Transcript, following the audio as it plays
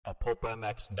a Pulp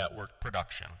MX Network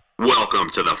production. Welcome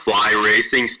to the Fly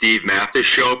Racing Steve Mathis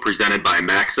Show, presented by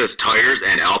Maxxis Tires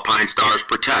and Alpine Stars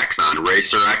Protects on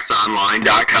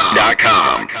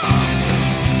RacerXOnline.com.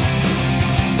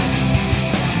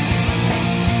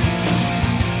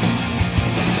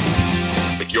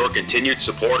 With your continued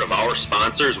support of our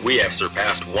sponsors, we have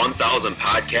surpassed 1,000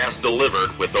 podcasts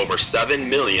delivered with over 7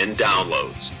 million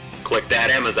downloads. Click that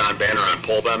Amazon banner on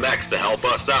Pulp MX to help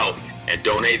us out, and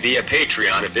donate via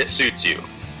Patreon if it suits you.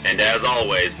 And as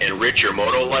always, enrich your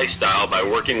moto lifestyle by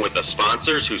working with the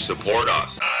sponsors who support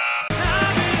us.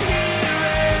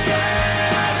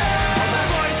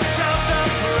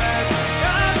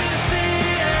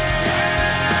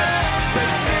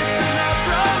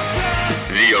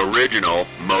 The original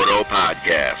Moto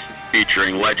Podcast,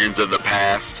 featuring legends of the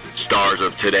past, stars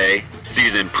of today,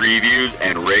 season previews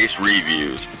and race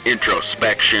reviews,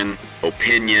 introspection,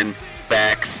 opinion,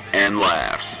 facts, and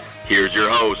laughs. Here's your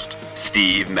host,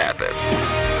 Steve Mathis.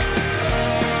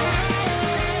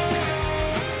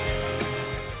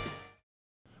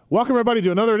 Welcome, everybody,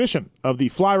 to another edition of the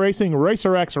Fly Racing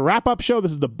Racer X wrap-up show.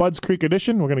 This is the Budds Creek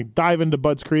edition. We're going to dive into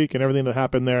Budds Creek and everything that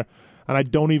happened there. And I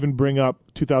don't even bring up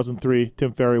 2003,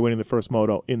 Tim Ferry winning the first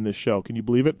moto in this show. Can you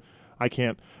believe it? I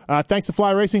can't. Thanks to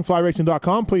Fly Racing,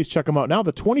 flyracing.com. Please check them out now.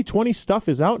 The 2020 stuff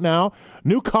is out now.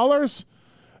 New colors,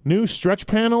 new stretch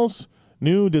panels,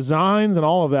 new designs, and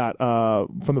all of that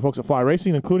from the folks at Fly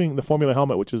Racing, including the Formula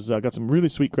helmet, which has got some really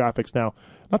sweet graphics now.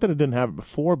 Not that it didn't have it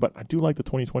before, but I do like the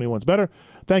 2020 ones better.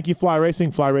 Thank you, Fly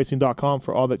Racing, flyracing.com,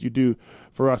 for all that you do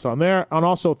for us on there. And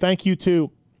also, thank you to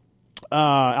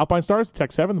Alpine Stars,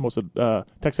 Tech 7.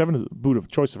 Tech 7 is a boot of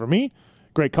choice for me.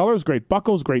 Great colors, great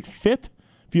buckles, great fit.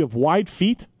 If you have wide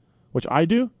feet, which I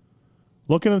do,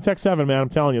 look into the Tech 7, man. I'm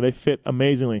telling you, they fit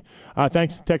amazingly.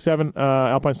 Thanks, Tech 7,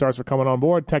 Alpine Stars, for coming on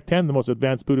board. Tech 10, the most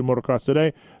advanced boot in motocross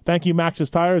today. Thank you,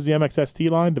 Maxxis Tires, the MXST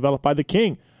line, developed by the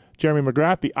King, Jeremy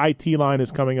McGrath. The IT line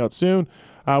is coming out soon.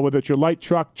 Whether it's your light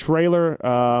truck, trailer,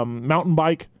 mountain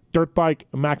bike, dirt bike,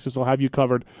 Maxxis will have you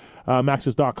covered.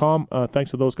 Maxxis.com.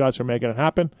 Thanks to those guys for making it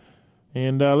happen.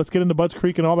 And let's get into Budds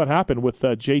Creek and all that happened with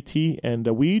JT and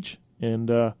Weege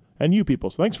and you people.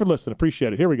 So thanks for listening.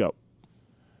 Appreciate it. Here we go.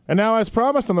 And now, as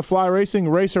promised on the Fly Racing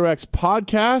Racer X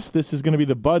podcast, this is going to be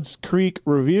the Budds Creek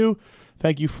review.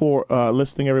 Thank you for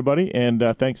listening, everybody. And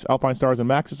thanks, Alpine Stars and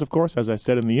Maxxis, of course, as I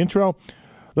said in the intro.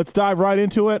 Let's dive right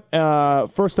into it.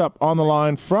 First up on the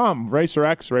line from Racer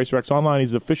X Online.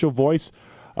 He's the official voice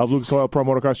of Lucas Oil Pro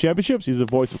Motocross Championships. He's the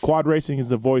voice of quad racing. He's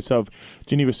the voice of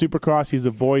Geneva Supercross. He's the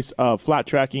voice of flat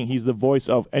tracking. He's the voice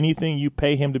of anything you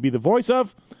pay him to be the voice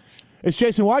of. It's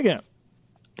Jason Wygant.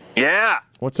 Yeah.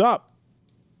 What's up?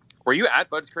 Were you at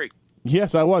Budds Creek?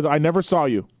 Yes, I was. I never saw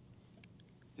you.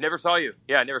 Never saw you.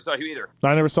 Yeah, I never saw you either.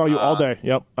 I never saw you all day.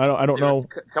 Yep. I don't know.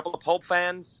 A couple of Pulp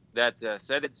fans that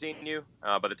said they'd seen you.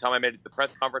 By the time I made it to the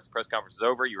press conference was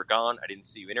over. You were gone. I didn't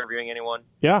see you interviewing anyone.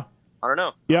 Yeah. I don't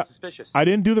know. Yeah. Suspicious. I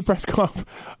didn't do the press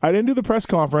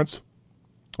conference.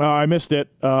 I missed it.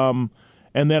 And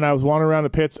then I was wandering around the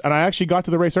pits, and I actually got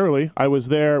to the race early. I was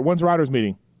there. When's Riders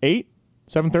meeting? 8?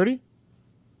 7:30?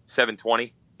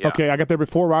 7:20. Yeah. Okay, I got there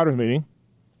before Riders meeting.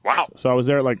 Wow. So I was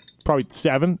there at like probably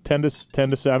 10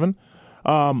 to 7.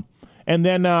 And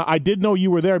then I did know you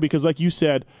were there because, like you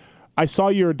said, I saw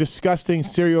your disgusting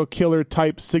serial killer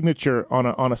type signature on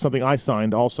a something I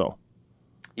signed also.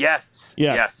 Yes.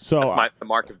 So that's the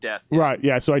mark of death. Yeah. Right.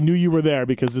 Yeah. So I knew you were there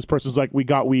because this person's like, we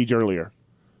got Weege earlier.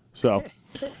 So,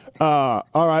 all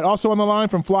right. Also on the line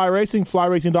from Fly Racing,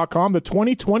 flyracing.com. The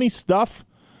 2020 stuff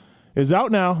is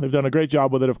out now. They've done a great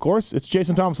job with it, of course. It's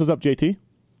Jason Thomas. What's up, JT?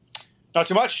 Not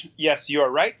too much. Yes, you are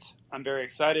right. I'm very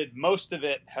excited. Most of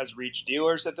it has reached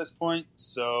dealers at this point,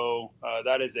 so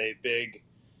that is a big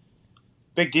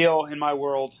deal in my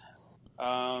world.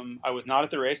 I was not at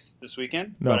the race this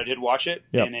weekend, but I did watch it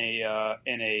in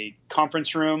a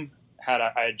conference room.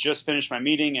 I had just finished my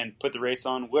meeting and put the race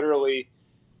on. Literally,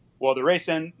 well, the race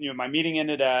my meeting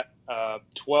ended at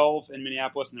 12 in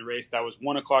Minneapolis, and the race that was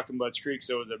 1 o'clock in Budds Creek,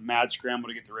 so it was a mad scramble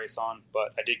to get the race on.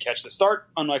 But I did catch the start,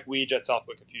 unlike Weege at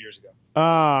Southwick a few years ago.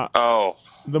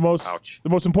 The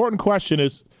most important question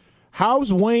is,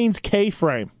 how's Wayne's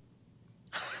K-frame?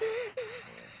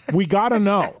 We gotta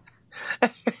know.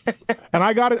 And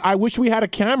I wish we had a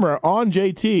camera on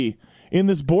JT in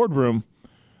this boardroom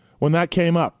when that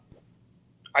came up.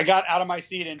 I got out of my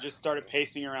seat and just started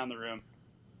pacing around the room.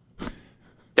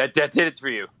 That's it. It's for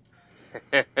you.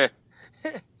 That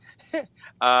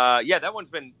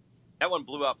one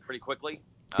blew up pretty quickly.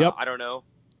 Yep. I don't know.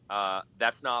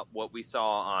 That's not what we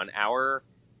saw on our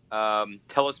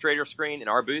telestrator screen in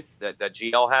our booth that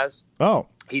GL has. Oh.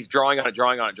 He's drawing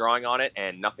on it,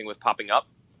 and nothing was popping up.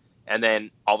 And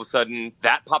then all of a sudden,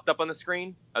 that popped up on the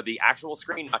screen, the actual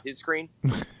screen, not his screen.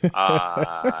 Yeah,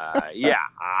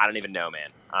 I don't even know, man.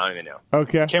 I don't even know.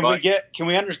 Okay. Can we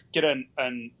get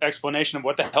an explanation of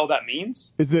what the hell that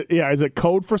means? Is it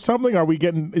code for something?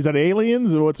 Is that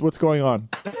aliens or what's going on?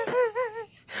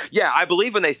 Yeah, I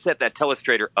believe when they set that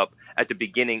telestrator up at the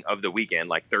beginning of the weekend,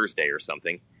 like Thursday or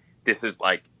something, this is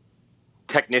like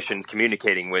technicians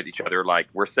communicating with each other, like,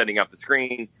 we're setting up the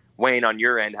screen. Wayne, on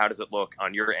your end, how does it look?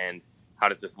 On your end, how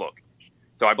does this look?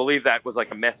 So I believe that was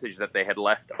like a message that they had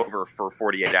left over for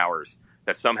 48 hours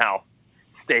that somehow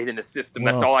stayed in the system.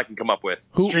 That's all I can come up with.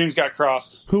 Streams got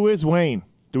crossed. Who is Wayne?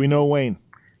 Do we know Wayne?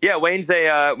 Yeah, Wayne's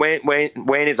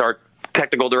Wayne is our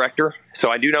technical director.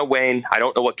 So I do know Wayne. I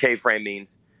don't know what K-frame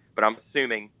means, but I'm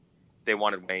assuming they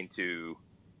wanted Wayne to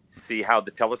see how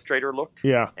the telestrator looked.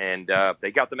 Yeah. And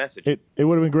they got the message. It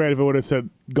would have been great if it would have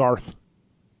said Garth.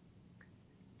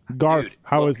 Garth, Dude,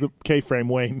 how look. is the K-frame,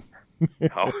 Wayne?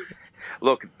 Oh,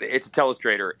 look, it's a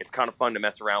telestrator. It's kind of fun to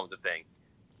mess around with the thing.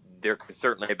 There could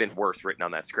certainly have been worse written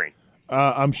on that screen.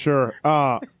 I'm sure.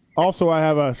 Also, I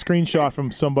have a screenshot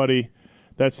from somebody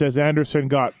that says Anderson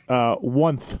got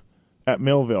 1th at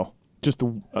Millville. Just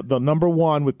the number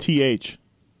 1 with TH.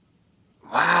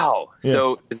 Wow. Yeah.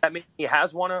 So does that mean he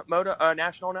has won a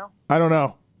national now? I don't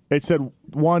know. It said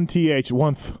 1 TH,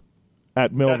 1th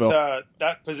at Millville.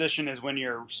 That position is when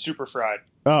you're super fried.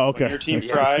 Oh, okay. When your team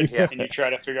fried, and you try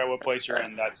to figure out what place you're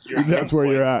in. That's where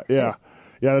you're at. Yeah,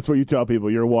 that's what you tell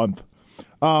people. You're 1th.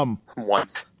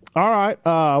 Once. All right.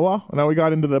 Well, now we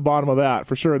got into the bottom of that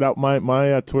for sure. That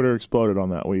my Twitter exploded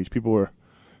on that week. People were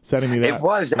sending me that. It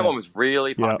was. That one was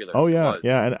really popular. Yeah. Oh yeah, It was.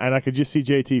 yeah. And I could just see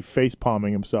JT face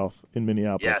palming himself in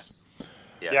Minneapolis.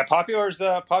 Yes. Yeah, popular's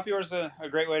a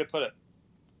great way to put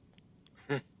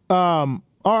it. All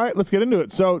right, let's get into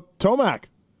it. So Tomac,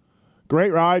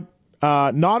 great ride.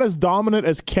 Not as dominant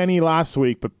as Kenny last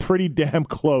week, but pretty damn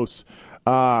close.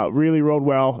 Really rode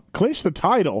well. Clinched the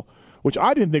title, which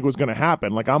I didn't think was going to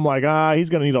happen. Like I'm like, he's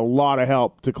going to need a lot of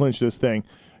help to clinch this thing,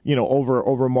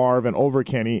 over Marv and over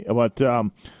Kenny. But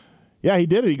yeah, he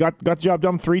did it. He got the job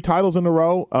done. 3 titles in a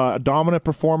row. A dominant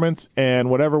performance, and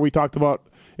whatever we talked about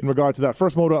in regards to that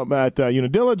first moto at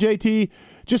Unadilla, JT,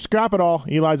 just scrap it all.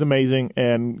 Eli's amazing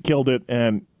and killed it,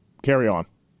 and carry on.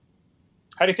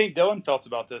 How do you think Dylan felt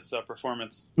about this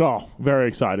performance? Oh, very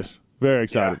excited. Very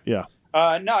excited. Yeah.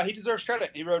 No, he deserves credit.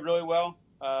 He rode really well.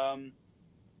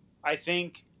 I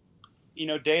think,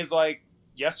 days like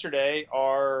yesterday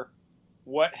are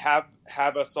what have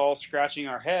us all scratching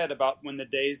our head about when the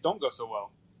days don't go so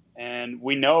well. And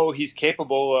we know he's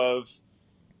capable of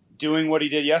doing what he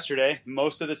did yesterday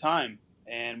most of the time.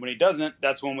 And when he doesn't,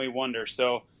 that's when we wonder.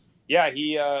 So, yeah,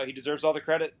 he deserves all the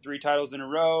credit. 3 titles in a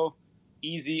row.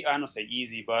 Easy. I don't say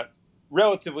easy, but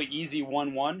relatively easy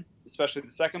 1-1, especially the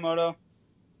second moto.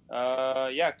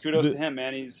 Yeah, kudos to him,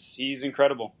 man. He's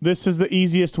incredible. This is the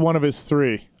easiest one of his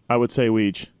 3, I would say,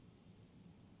 Weege.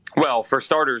 Well, for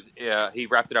starters, he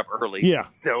wrapped it up early. Yeah.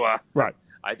 So right.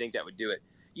 I think that would do it.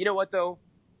 You know what, though?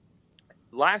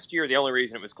 Last year, the only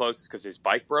reason it was close is because his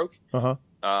bike broke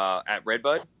at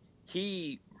Redbud.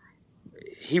 He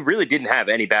really didn't have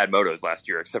any bad motos last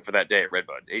year except for that day at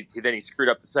Redbud. Then he screwed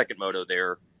up the second moto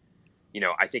there.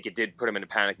 I think it did put him into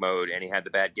panic mode, and he had the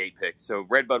bad gate pick. So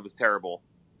Redbud was terrible.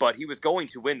 But he was going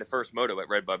to win the first moto at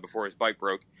Redbud before his bike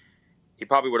broke. He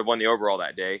probably would have won the overall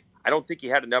that day. I don't think he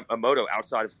had a moto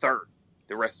outside of third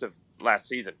the rest of last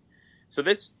season. So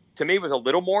this, to me, was a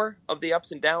little more of the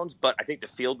ups and downs, but I think the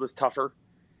field was tougher.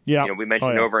 Yeah. We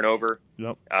mentioned over and over.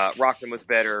 Yep. Roxon was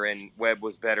better, and Webb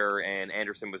was better, and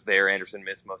Anderson was there. Anderson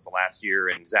missed most of last year,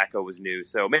 and Zacho was new.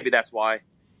 So maybe that's why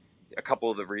a couple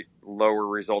of the lower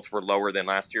results were lower than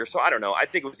last year. So I don't know. I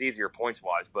think it was easier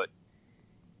points-wise, but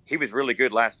he was really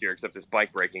good last year, except his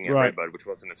bike breaking at Redbud, which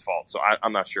wasn't his fault. So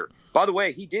I'm not sure. By the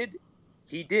way, he did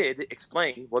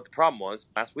explain what the problem was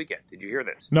last weekend. Did you hear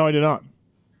this? No, I did not.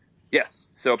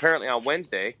 Yes. So apparently on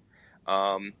Wednesday,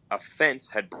 a fence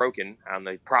had broken on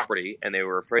the property, and they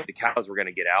were afraid the cows were going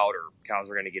to get out or cows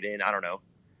were going to get in. I don't know.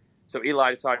 So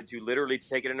Eli decided to literally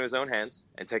take it into his own hands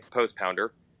and take a post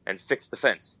pounder and fix the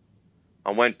fence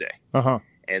on Wednesday. Uh-huh.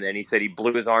 And then he said he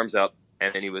blew his arms up,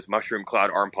 and then he was mushroom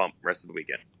cloud arm pump the rest of the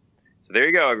weekend. So there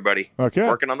you go, everybody. Okay.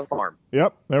 Working on the farm.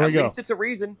 Yep, there we go. At least it's a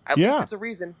reason. At least it's a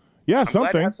reason. Yeah, I'm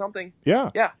something. glad to have something.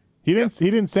 Yeah. Yeah. He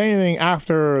didn't say anything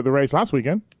after the race last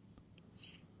weekend.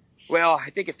 Well, I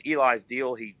think it's Eli's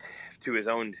deal. To his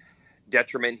own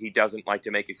detriment, he doesn't like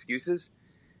to make excuses,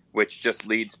 which just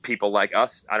leads people like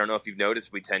us. I don't know if you've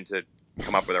noticed, we tend to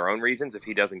come up with our own reasons if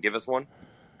he doesn't give us one.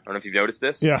 I don't know if you've noticed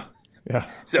this. Yeah.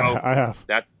 So I have.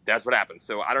 that's what happens.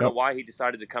 So I don't know why he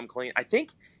decided to come clean. I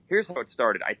think here's how it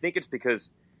started. I think it's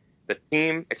because the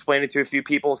team explained it to a few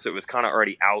people, so it was kind of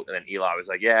already out, and then Eli was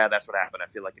like, yeah, that's what happened. I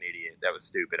feel like an idiot. That was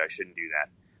stupid. I shouldn't do that.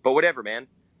 But whatever, man.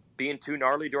 Being too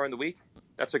gnarly during the week,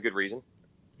 that's a good reason.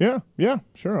 Yeah,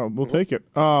 sure. We'll take it.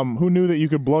 Who knew that you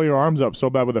could blow your arms up so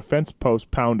bad with a fence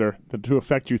post pounder to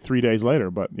affect you 3 days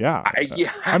later? But yeah,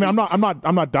 I mean, I'm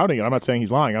not doubting it. I'm not saying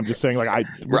he's lying. I'm just saying like I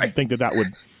wouldn't think that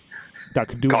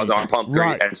could do cause arm pump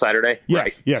 3 and Saturday.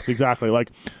 Yes, exactly. Like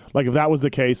if that was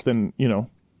the case, then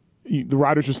the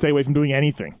riders should stay away from doing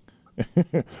anything.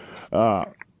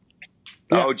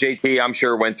 JT, I'm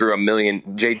sure went through a million.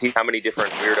 JT, how many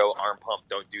different weirdo arm pump,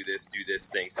 don't do this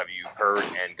things have you heard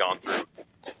and gone through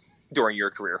during your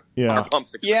career? Yeah, arm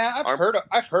pumps.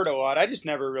 I've heard a lot. I just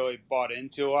never really bought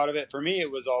into a lot of it. For me, it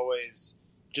was always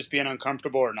just being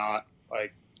uncomfortable or not.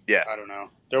 Like, yeah, I don't know.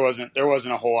 There wasn't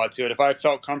a whole lot to it. If I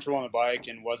felt comfortable on the bike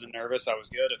and wasn't nervous, I was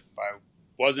good. If I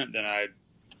wasn't, then I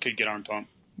could get arm pump.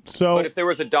 So, but if there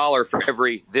was $1 for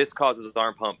every this causes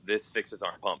arm pump, this fixes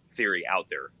arm pump theory out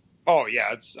there. Oh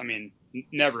yeah, it's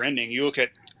never ending. You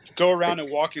go around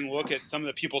and look at some of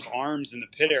the people's arms in the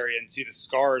pit area and see the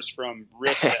scars from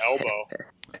wrist to elbow.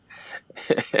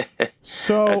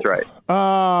 So that's right.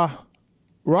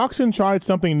 Roczen tried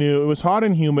something new. It was hot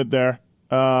and humid there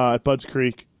at Budds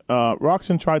Creek.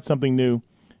 Roczen tried something new.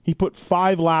 He put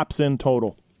 5 laps in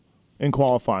total in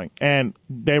qualifying, and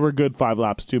they were good 5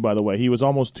 laps too, by the way. He was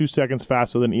almost 2 seconds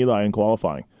faster than Eli in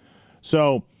qualifying.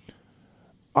 So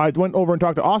I went over and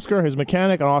talked to Oscar, his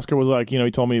mechanic, and Oscar was like,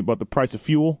 he told me about the price of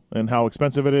fuel and how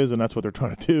expensive it is, and that's what they're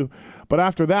trying to do. But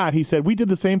after that, he said, we did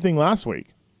the same thing last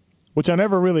week, which I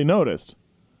never really noticed.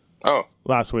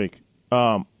 Last week.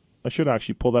 I should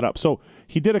actually pull that up. So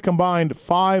he did a combined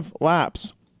 5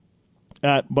 laps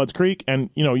at Budds Creek, and,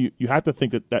 you had to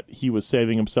think that he was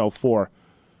saving himself for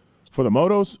the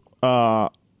motos.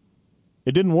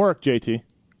 It didn't work, JT.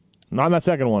 Not in that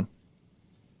second one.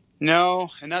 No,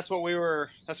 and that's what we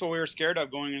were scared of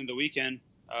going into the weekend.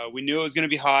 We knew it was going to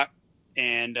be hot,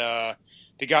 and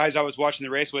the guys I was watching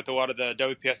the race with, a lot of the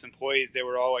WPS employees, they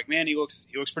were all like, "Man, he looks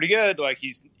pretty good. Like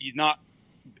he's not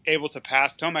able to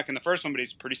pass Tomac in the first one, but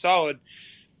he's pretty solid."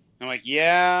 I'm like,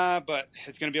 "Yeah, but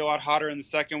it's going to be a lot hotter in the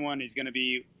second one. He's going to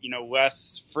be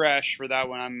less fresh for that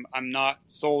one. I'm not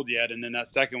sold yet." And then that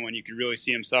second one, you could really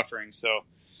see him suffering. So.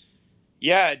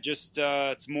 Yeah, just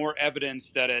it's more evidence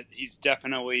that he's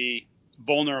definitely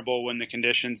vulnerable when the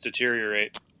conditions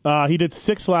deteriorate. He did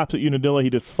 6 laps at Unadilla. He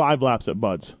did 5 laps at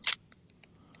Budds.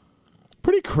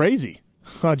 Pretty crazy,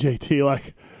 JT.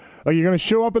 Like you're going to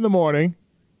show up in the morning,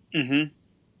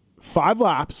 5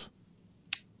 laps,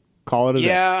 call it a day.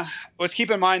 Yeah, let's keep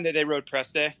in mind that they rode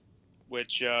press day,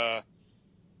 which so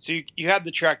you have the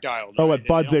track dialed. Oh, right? at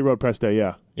Budds they rode press day.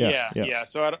 Yeah.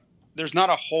 So there's not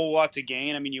a whole lot to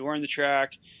gain. I mean, you learn the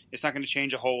track. It's not going to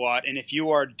change a whole lot. And if you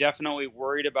are definitely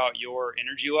worried about your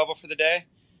energy level for the day,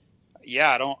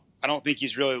 yeah, I don't think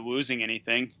he's really losing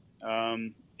anything.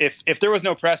 If there was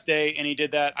no press day and he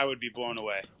did that, I would be blown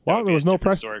away. Well, there was no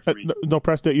press day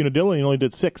at Unadilla. He only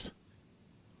did 6.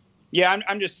 Yeah,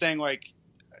 I'm just saying, like,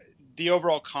 the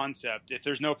overall concept. If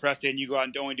there's no press day and you go out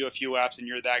and only do a few laps and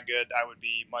you're that good, I would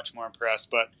be much more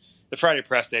impressed. But the Friday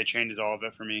press day changes all of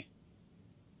it for me.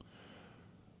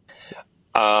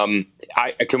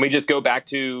 Can we just go back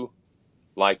to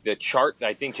like the chart?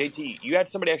 I think JT, you had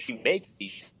somebody actually make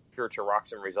the Church of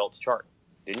Roczen results chart,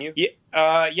 didn't you?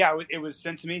 Yeah, it was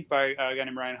sent to me by a guy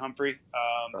named Ryan Humphrey.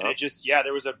 And it just,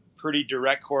 there was a pretty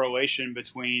direct correlation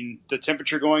between the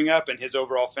temperature going up and his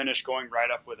overall finish going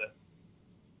right up with it.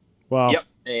 Wow. Yep.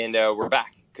 And we're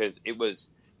back because it was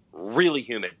really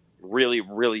humid, really,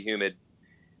 really humid.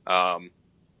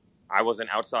 I wasn't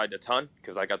outside a ton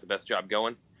because I got the best job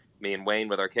going. Me and Wayne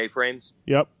with our K-frames.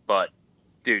 Yep. But,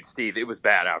 dude, Steve, it was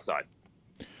bad outside.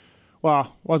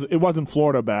 Well, it wasn't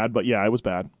Florida bad, but yeah, it was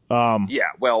bad. Yeah,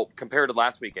 well, compared to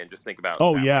last weekend, just think about it.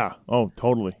 Oh, yeah. Oh,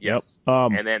 totally. Yes.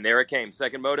 Yep. And then there it came.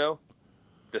 Second moto,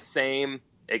 the same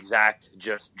exact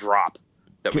just drop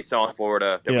that we saw in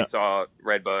Florida, that we saw at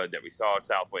Redbud, that we saw at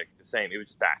Southwick. The same. It was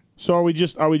just back. So are we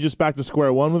just back to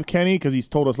square one with Kenny? Because he's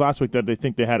told us last week that they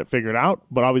think they had it figured out,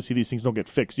 but obviously these things don't get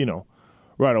fixed,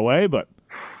 right away. But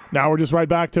now we're just right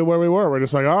back to where we were. We're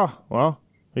just like, oh, well,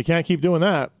 you can't keep doing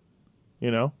that,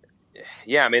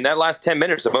 Yeah, I mean, that last 10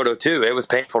 minutes of Moto 2, it was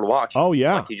painful to watch. Oh,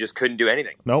 yeah. Like, you just couldn't do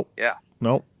anything. Nope. Yeah.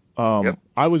 Nope. Yep.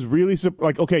 I was really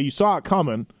okay, you saw it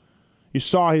coming. You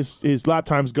saw his lap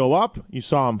times go up. You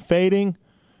saw him fading.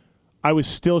 I was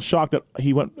still shocked that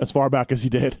he went as far back as he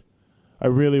did. I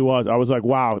really was. I was like,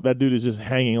 wow, that dude is just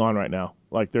hanging on right now.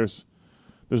 Like, there's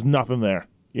nothing there,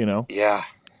 Yeah.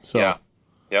 So, yeah.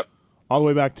 Yep. all the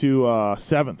way back to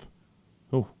 7th.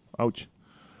 Oh, ouch.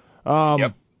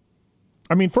 Yep.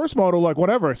 I mean, first moto, like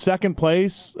whatever, second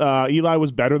place. Eli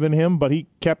was better than him, but he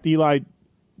kept Eli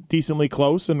decently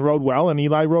close and rode well, and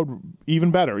Eli rode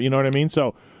even better. You know what I mean?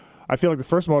 So I feel like the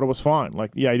first moto was fine.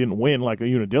 Like, yeah, he didn't win like a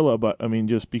Unadilla, but I mean,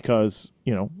 just because,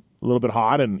 you know, a little bit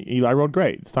hot and Eli rode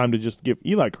great. It's time to just give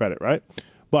Eli credit, right?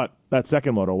 But that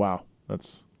second moto, wow,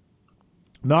 that's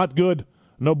not good.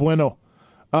 No bueno.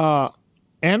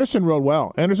 Anderson rode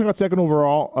well. Anderson got second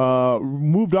overall.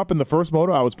 Moved up in the first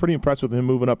moto. I was pretty impressed with him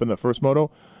moving up in the first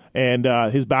moto. And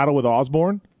his battle with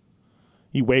Osborne,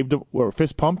 he waved him, or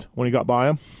fist pumped when he got by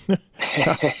him.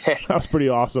 That was pretty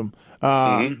awesome.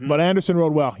 But Anderson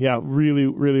rode well. Yeah, really,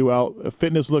 really well.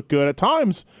 Fitness looked good. At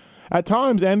times,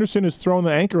 Anderson is throwing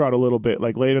the anchor out a little bit,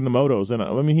 like late in the motos. And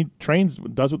I mean, he trains,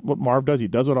 does what Marv does. He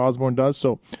does what Osborne does.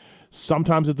 So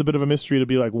sometimes it's a bit of a mystery to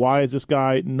be like, why is this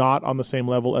guy not on the same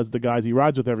level as the guys he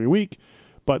rides with every week?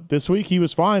 But this week he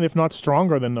was fine, if not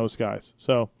stronger than those guys.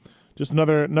 So just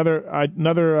another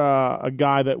a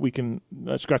guy that we can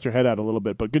scratch your head at a little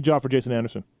bit. But good job for Jason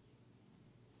Anderson.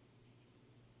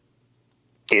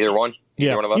 Either one?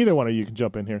 Yeah, one of us? either one of you can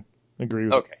jump in here. Agree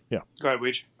with Okay. it. Yeah. Go ahead,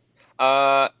 Weege.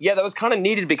 Yeah, that was kind of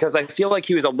needed because I feel like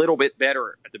he was a little bit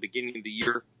better at the beginning of the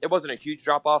year. It wasn't a huge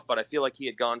drop off, but I feel like he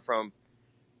had gone from,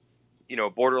 you know,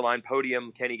 borderline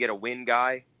podium, can he get a win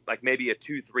guy, like maybe a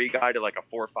 2-3 guy, to like a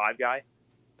 4-5 guy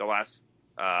the last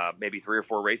maybe 3 or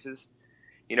 4 races.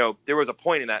 You know, there was a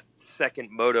point in that second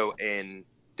moto in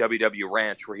WW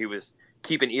Ranch where he was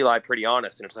keeping Eli pretty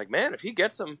honest, and it's like, man, if he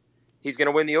gets him, he's going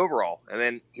to win the overall. And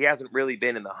then he hasn't really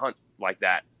been in the hunt like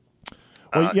that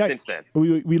since then.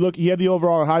 We look. He had the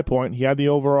overall at High Point. He had the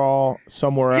overall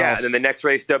somewhere else. Yeah, and then the next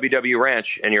race, WW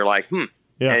Ranch, and you're like,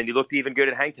 Yeah. And he looked even good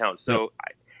at Hangtown. So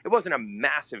it wasn't a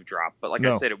massive drop, but like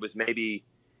I said, it was maybe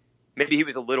he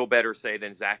was a little better, say,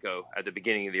 than Zacho at the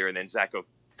beginning of the year, and then Zacho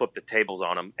flipped the tables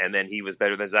on him, and then he was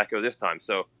better than Zacho this time.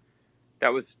 So that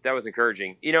was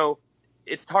encouraging. You know,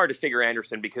 it's hard to figure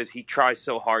Anderson because he tries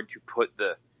so hard to put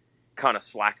the kind of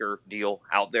slacker deal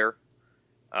out there.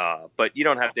 But you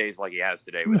don't have days like he has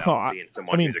today without being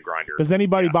someone who's a grinder. Does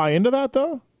anybody buy into that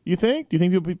though? You think? Do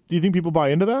you think people buy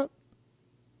into that?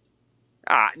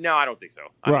 No, I don't think so.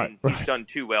 I mean, he's done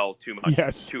too well, too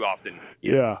much, too often.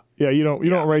 Yes. Yeah. You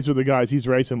don't race with the guys he's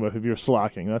racing with if you're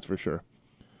slacking. That's for sure.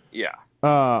 Yeah.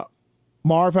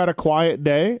 Marv had a quiet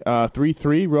day.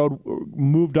 3-3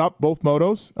 moved up both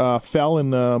motos. Fell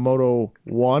in Moto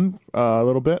 1 a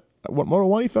little bit. What Moto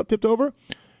 1 he tipped over?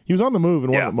 He was on the move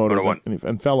in one of the motos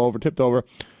and fell over, tipped over.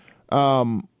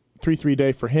 3-3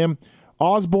 day for him.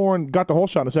 Osborne got the whole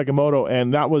shot in the second moto,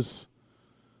 and that was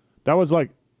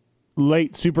like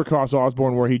late Supercross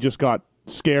Osborne where he just got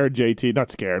scared, JT. Not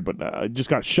scared, but just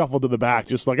got shuffled to the back,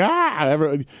 just like,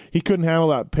 he couldn't handle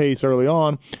that pace early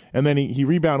on, and then he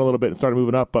rebounded a little bit and started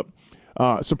moving up. But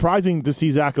surprising to see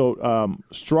Zacho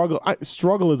struggle.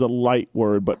 Struggle is a light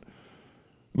word, but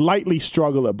lightly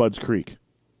struggle at Budds Creek.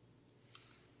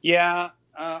 Yeah,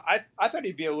 I thought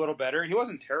he'd be a little better. He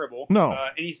wasn't terrible. No.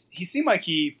 And he seemed like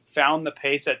he found the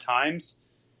pace at times.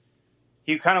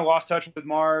 He kind of lost touch with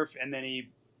Marv, and then he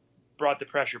brought the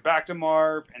pressure back to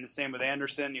Marv, and the same with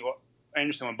Anderson.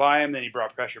 Anderson went by him, then he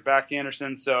brought pressure back to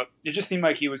Anderson. So it just seemed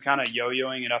like he was kind of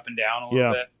yo-yoing it up and down a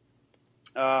little bit.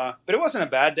 But it wasn't a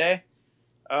bad day.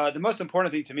 The most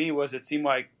important thing to me was it seemed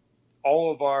like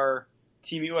all of our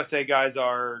Team USA guys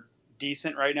are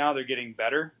decent right now. They're getting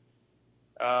better.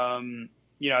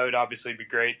 It would obviously be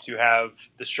great to have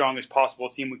the strongest possible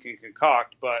team we can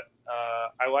concoct, but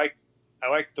I like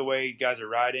the way guys are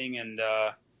riding, and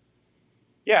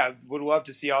would love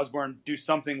to see Osborne do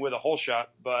something with a whole shot,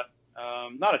 but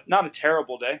not a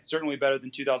terrible day. Certainly better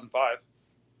than 2005.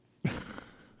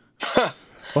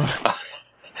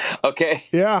 Okay.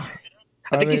 Yeah.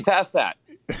 I think he's past that.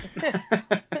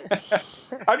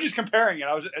 I'm just comparing it.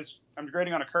 I'm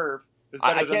grading on a curve.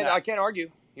 I can't argue.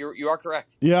 You are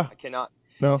correct. Yeah. I cannot.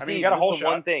 No. I mean, you got a whole shot.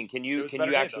 One thing. Can you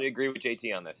actually agree with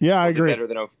JT on this? Yeah, I agree.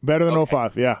 Better than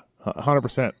 05. Yeah.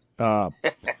 100%.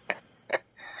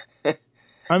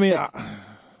 I mean,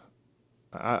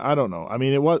 I don't know. I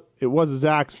mean, it was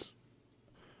Zach's.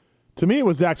 To me, it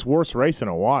was Zach's worst race in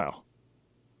a while.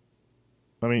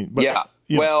 I mean, but, yeah.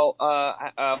 Well,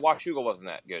 Washougal wasn't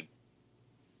that good.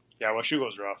 Yeah,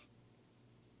 Washougal's rough.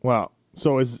 Wow.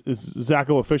 So is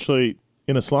Zacho officially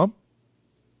in a slump?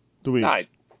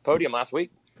 Podium last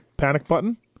week. Panic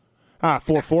button?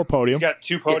 4-4 podium. He's got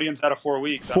 2 podiums out of 4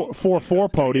 weeks.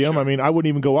 4-4 podium. I mean, I wouldn't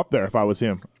even go up there if I was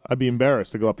him. I'd be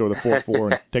embarrassed to go up there with a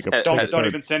 4-4 and take a. Don't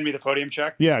even send me the podium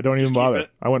check. Yeah, don't even bother.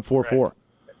 I went 4-4. Right.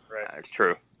 That's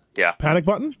true. Yeah. Panic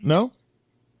button? No.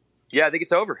 Yeah, I think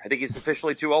it's over. I think he's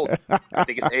officially too old. I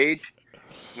think it's age.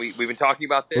 We've been talking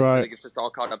about this. Right. I think it's just all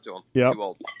caught up to him. Yep. Too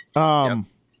old.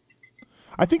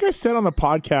 I think I said on the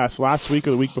podcast last week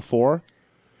or the week before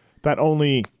that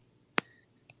only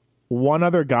one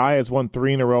other guy has won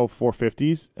 3 in a row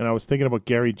 450s, and I was thinking about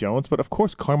Gary Jones, but of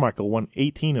course Carmichael won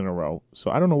 18 in a row,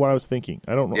 so I don't know what I was thinking.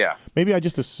 I don't know. Yeah. Maybe I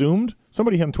just assumed.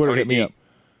 Somebody on Twitter hit me up.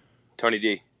 Tony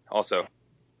D also.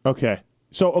 Okay.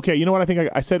 So, you know what I think?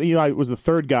 I said Eli was the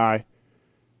third guy,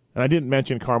 and I didn't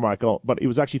mention Carmichael, but it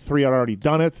was actually 3 had already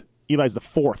done it. Eli's the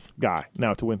 4th guy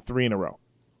now to win 3 in a row.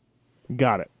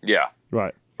 Got it. Yeah.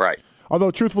 Right. Right.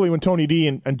 Although, truthfully, when Tony D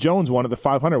and Jones won it, the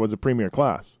 500 was a premier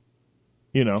class.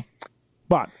 You know.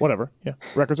 But, whatever. Yeah.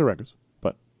 Records are records.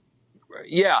 But.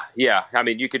 Yeah. I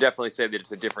mean, you could definitely say that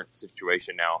it's a different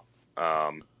situation now.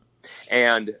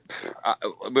 And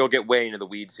we'll get way into the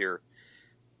weeds here.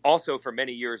 Also, for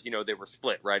many years, they were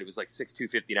split, right? It was like 6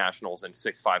 250 nationals and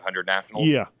 6 500 nationals.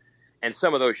 Yeah. And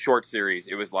some of those short series,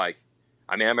 it was like,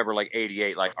 I remember like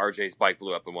 88, like RJ's bike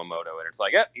blew up in one moto, and it's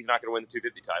like, he's not going to win the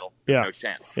 250 title. There's no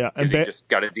chance. Yeah. Because he just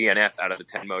got a DNF out of the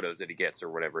 10 motos that he gets or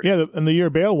whatever. And the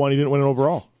year Bale won, he didn't win an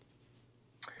overall.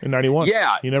 In 91.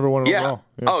 Yeah. He never won an overall.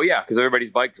 Yeah. Oh, yeah, because everybody's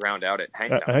bike drowned out at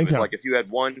Hangtown. It was like if you had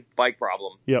one bike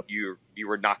problem, you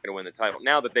were not going to win the title.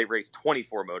 Now that they raced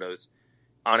 24 motos,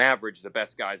 on average, the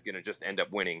best guy's going to just end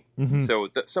up winning. Mm-hmm. So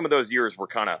some of those years were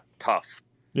kind of tough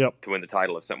to win the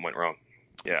title if something went wrong.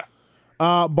 Yeah.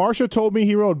 Barcia told me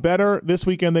he rode better this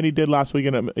weekend than he did last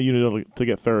weekend at Unadilla to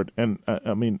get third. And,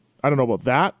 I mean, I don't know about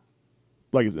that,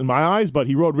 like in my eyes, but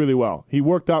he rode really well. He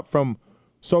worked up from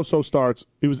so-so starts.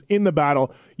 He was in the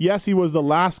battle. Yes, he was the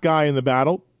last guy in the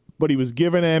battle, but he was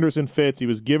giving Anderson fits. He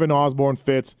was giving Osborne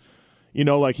fits.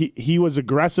 Like he was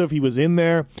aggressive. He was in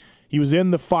there. He was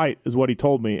in the fight is what he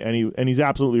told me, and he's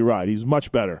absolutely right. He's much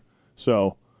better.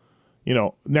 So,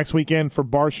 next weekend for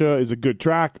Barcia is a good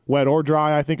track, wet or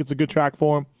dry. I think it's a good track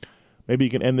for him. Maybe he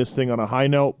can end this thing on a high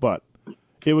note, but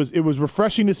it was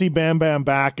refreshing to see Bam Bam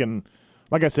back. And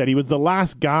like I said, he was the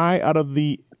last guy out of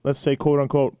the, let's say, quote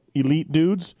unquote, elite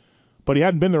dudes, but he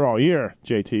hadn't been there all year,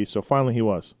 JT. So finally he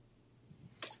was.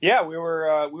 Yeah, we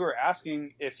were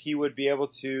asking if he would be able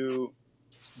to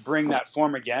bring that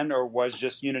form again, or was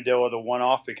just Unadilla the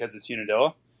one-off because it's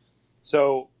Unadilla.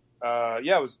 So,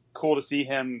 it was cool to see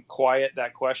him quiet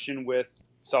that question with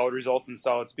solid results and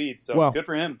solid speed. So good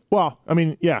for him. Well, I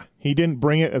mean, yeah, he didn't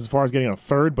bring it as far as getting a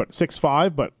third, but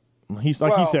 6.5. But he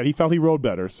said, he felt he rode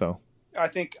better. So I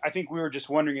think we were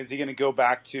just wondering, is he going to go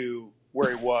back to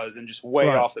where he was and just way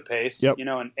off the pace? Yep.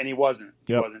 And he wasn't.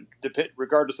 He wasn't.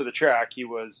 Regardless of the track, he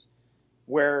was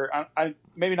where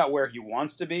maybe not where he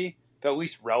wants to be, but at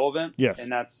least relevant. Yes.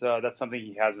 And that's something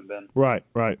he hasn't been. Right.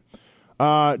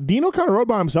 Dino kind of rode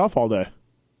by himself all day.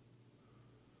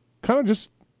 Kind of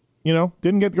just,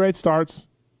 didn't get great starts.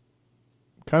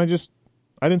 Kind of just,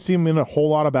 I didn't see him in a whole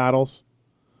lot of battles.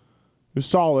 He was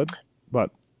solid,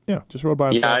 but just rode by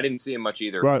himself. Yeah, I didn't see him much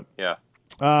either. Right. Yeah.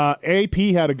 AP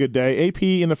had a good day. AP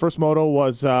in the first moto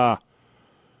was 24th,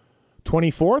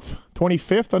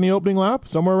 25th on the opening lap,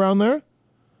 somewhere around there.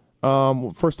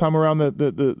 First time around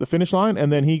the finish line,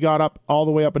 and then he got up all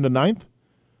the way up into 9th.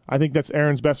 I think that's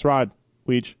Aaron's best ride,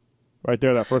 Weech, right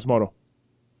there, that first moto.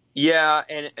 Yeah,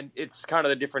 and it's kind of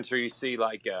the difference where you see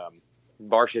like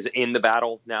Barcia's in the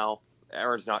battle now.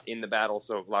 Aaron's not in the battle,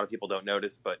 so a lot of people don't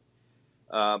notice. But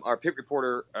our pit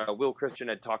reporter, Will Christian,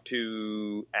 had talked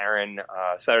to Aaron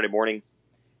Saturday morning,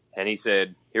 and he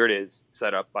said, here it is,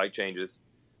 set up, bike changes.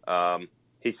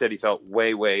 He said he felt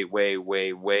way, way, way,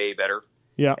 way, way better.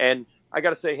 Yeah. And I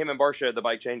got to say, him and Barcia, the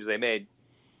bike changes they made,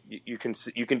 you can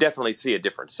definitely see a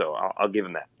difference. So I'll give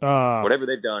him that. Whatever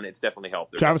they've done, it's definitely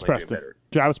helped. Travis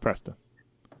Preston.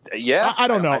 Yeah. I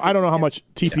don't know. I don't know how much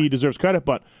TP deserves credit,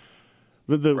 but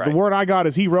the word I got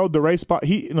is he rode the race bike.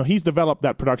 He's developed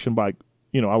that production bike,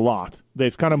 a lot.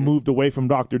 They've kind of moved away from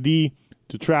Dr. D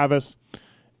to Travis.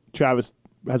 Travis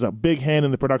has a big hand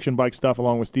in the production bike stuff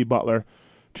along with Steve Butler.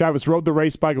 Travis rode the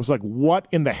race bike. It was like, what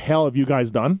in the hell have you guys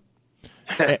done?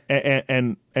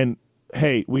 and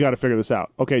hey, we got to figure this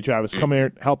out. Okay, Travis, come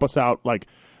here, help us out. Like,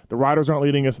 the riders aren't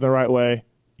leading us in the right way,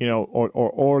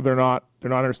 or they're not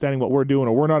understanding what we're doing,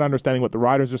 or we're not understanding what the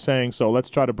riders are saying. So let's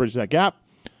try to bridge that gap.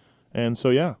 And so,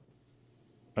 I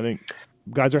think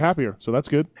guys are happier. So that's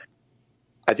good.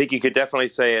 I think you could definitely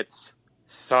say it's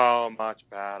so much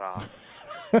better.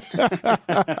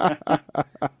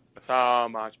 So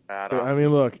much better. I mean,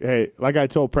 look, hey, like I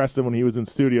told Preston when he was in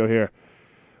studio here,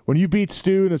 when you beat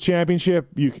Stu in a championship,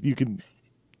 you have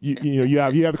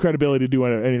the credibility to do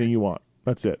anything you want.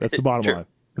 That's it. That's the bottom line.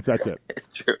 That's it. It's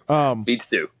true. Beat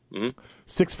Stu.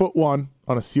 6'1"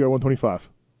 on a CR125.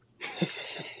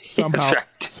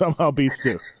 Somehow beat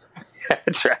Stu.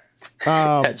 That's right.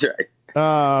 That's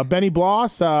right. Benny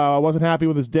Bloss wasn't happy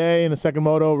with his day in the second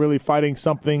moto, really fighting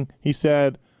something, he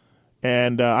said.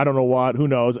 And I don't know what, who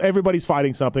knows. Everybody's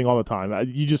fighting something all the time.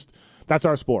 That's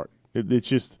our sport. It's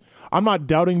just, I'm not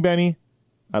doubting Benny.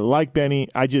 I like Benny.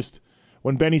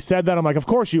 When Benny said that, I'm like, of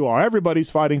course you are. Everybody's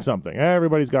fighting something.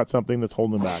 Everybody's got something that's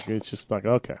holding them back. It's just like,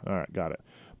 okay, all right, got it.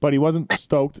 But he wasn't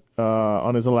stoked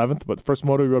on his 11th, but the first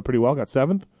moto he rode pretty well, got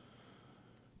 7th.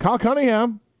 Kyle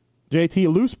Cunningham,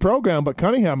 JT, loose program, but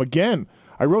Cunningham, again,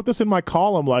 I wrote this in my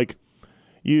column, like,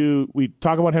 we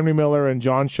talk about Henry Miller and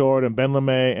John Short and Ben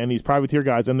LeMay and these privateer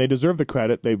guys, and they deserve the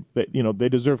credit. They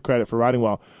deserve credit for riding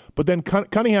well. But then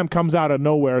Cunningham comes out of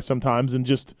nowhere sometimes and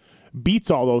just beats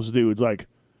all those dudes. Like,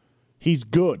 he's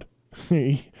good.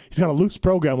 He's got a loose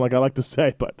program, like I like to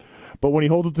say, but when he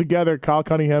holds it together, Kyle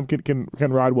Cunningham can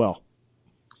ride well.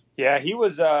 Yeah, he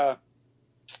was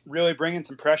really bringing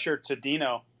some pressure to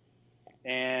Dino,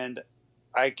 and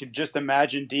I could just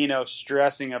imagine Dino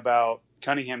stressing about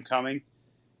Cunningham coming.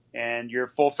 And you're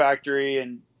full factory,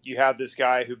 and you have this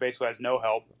guy who basically has no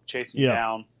help chasing you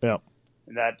down. Yeah.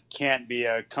 And that can't be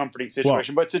a comforting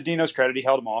situation. But to Dino's credit, he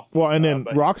held him off. Well, and then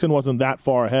Roczen wasn't that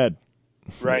far ahead.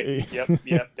 Right.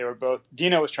 Yep. They were both.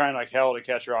 Dino was trying like hell to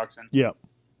catch Roczen. Yep.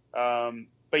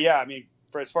 But yeah, I mean,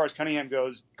 as far as Cunningham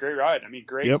goes, great ride. I mean,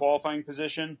 great qualifying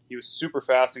position. He was super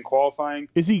fast in qualifying.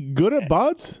 Is he good at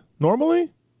Buds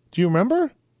normally? Do you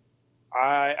remember?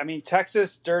 I mean,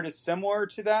 Texas dirt is similar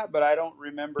to that, but I don't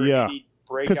remember any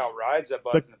breakout rides at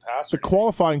Buds in the past. The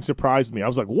qualifying surprised me. I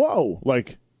was like, whoa.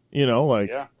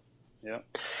 Yeah.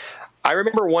 I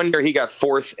remember one year he got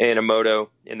 4th in a moto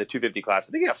in the 250 class.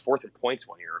 I think he got 4th in points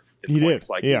one year. He did.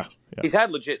 Like, he's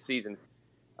had legit seasons.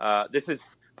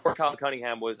 Poor Kyle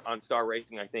Cunningham was on Star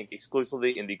Racing, I think,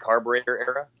 exclusively in the carburetor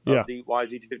era of the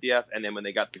YZ250F, and then when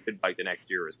they got the good bike the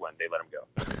next year is when they let him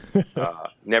go.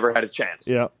 Never had his chance.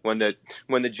 Yeah. When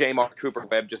the J. Mark Cooper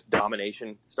Webb just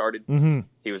domination started,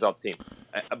 he was off the team.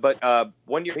 But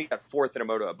one year he got 4th in a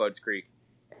moto at Budds Creek,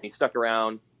 and he stuck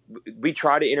around. We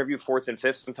try to interview 4th and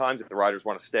 5th sometimes if the riders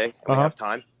want to stay and we have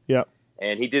time. Yeah.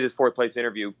 And he did his 4th place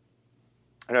interview.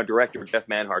 And our director, Jeff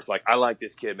Manhart's like, I like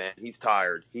this kid, man. He's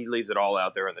tired. He leaves it all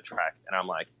out there on the track. And I'm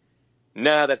like,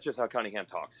 nah, that's just how Cunningham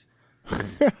talks.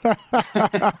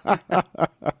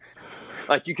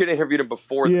 Like, you could have interviewed him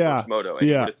before the first moto, and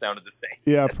he would have sounded the same.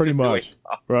 Yeah, that's pretty much.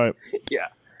 Right. Yeah.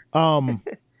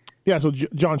 So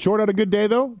John Short had a good day,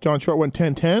 though. John Short went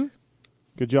 10-10.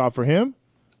 Good job for him.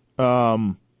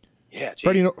 Freddie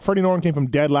Noren came from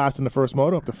dead last in the first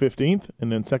moto up to 15th.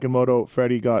 And then second moto,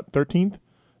 Freddie got 13th.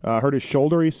 Hurt his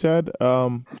shoulder, he said,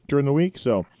 during the week,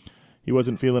 so he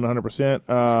wasn't feeling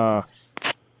 100%.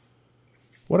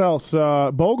 What else?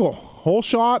 Bogle, whole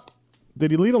shot. Did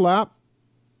he lead a lap?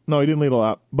 No, he didn't lead a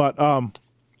lap. But,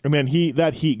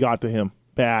 that heat got to him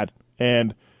bad.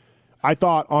 And I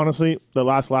thought, honestly, the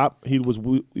last lap, he was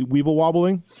weeble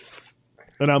wobbling.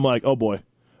 And I'm like, oh, boy.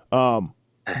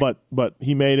 But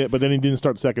he made it, but then he didn't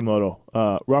start the second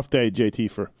moto. Rough day,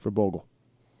 JT, for Bogle.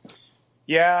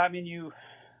 Yeah, I mean, you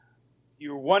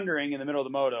were wondering in the middle of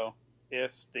the moto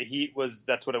if the heat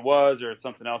that's what it was or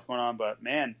something else going on. But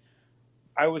man,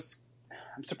 I'm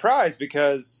surprised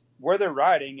because where they're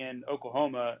riding in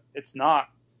Oklahoma, it's not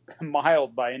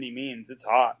mild by any means. It's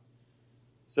hot.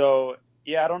 So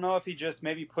yeah, I don't know if he just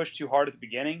maybe pushed too hard at the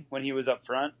beginning when he was up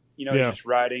front. He's just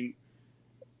riding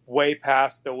way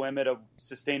past the limit of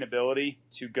sustainability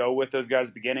to go with those guys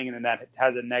at the beginning. And then that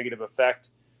has a negative effect.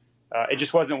 It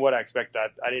just wasn't what I expected.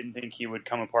 I didn't think he would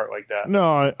come apart like that.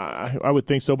 No, I would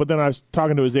think so. But then I was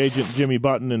talking to his agent, Jimmy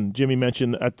Button, and Jimmy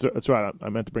mentioned that's right. I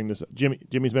meant to bring this up.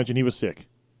 Jimmy's mentioned he was sick.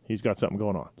 He's got something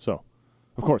going on. So,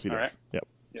 of course he does. Right.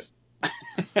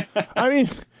 Yep. I mean,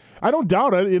 I don't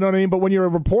doubt it. You know what I mean? But when you're a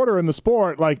reporter in the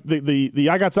sport, like the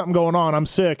I got something going on, I'm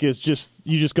sick, is just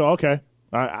you just go, okay.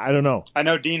 I don't know. I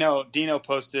know Dino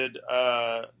posted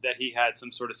that he had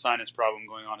some sort of sinus problem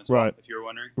going on as well. If you were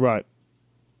wondering. Right.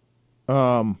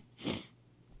 All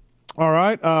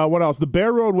right. What else? The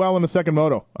Bear rode well in the second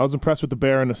moto. I was impressed with the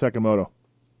Bear in the second moto.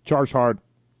 Charged hard.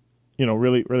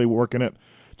 Really, really working it.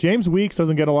 James Weeks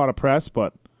doesn't get a lot of press,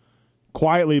 but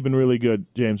quietly been really good,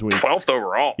 James Weeks. 12th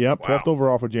overall. Yep, 12th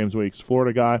overall for James Weeks.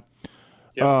 Florida guy.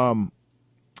 Yep.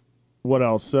 What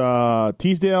else?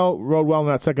 Teasdale rode well in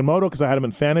that second moto because I had him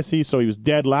in fantasy, so he was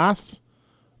dead last.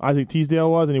 I think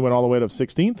Teasdale was, and he went all the way to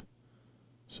 16th.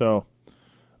 So,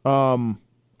 I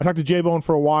talked to J-Bone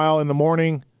for a while in the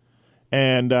morning,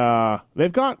 and I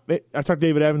talked to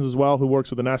David Evans as well, who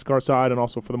works with the NASCAR side and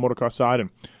also for the motocross side,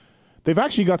 and they've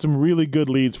actually got some really good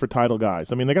leads for title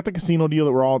guys. I mean, they got the casino deal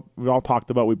that we all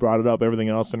talked about. We brought it up, everything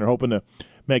else, and they're hoping to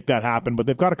make that happen. But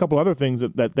they've got a couple other things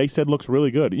that they said looks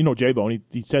really good. You know, J-Bone,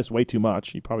 he says way too much.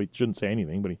 He probably shouldn't say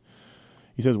anything, but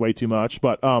he says way too much.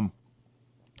 But,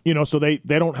 you know, so they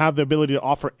don't have the ability to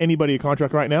offer anybody a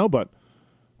contract right now, but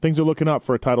things are looking up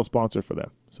for a title sponsor for them.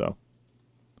 So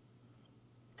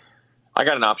I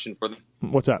got an option for them.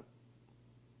 What's that?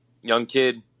 Young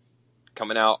kid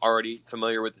coming out, already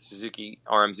familiar with the Suzuki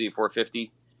RMZ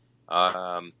 450.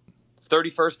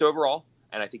 31st overall,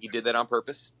 and I think he did that on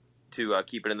purpose to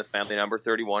keep it in the family number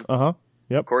 31.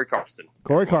 Yep. Corey Carson.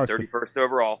 31st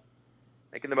overall.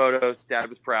 Making the motos. Dad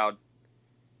was proud.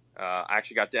 I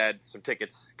actually got Dad some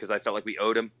tickets because I felt like we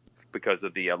owed him because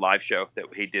of the live show that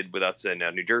he did with us in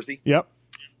New Jersey. Yep.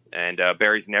 And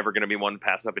Barry's never going to be one to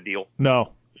pass up a deal.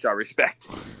 No. Which I respect.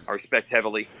 I respect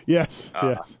heavily. Yes.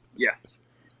 Yes.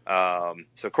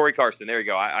 So Corey Carson, there you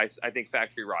go. I think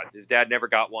factory rod. His dad never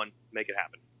got one. Make it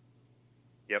happen.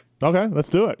 Yep. Okay, let's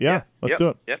do it. Yeah, let's do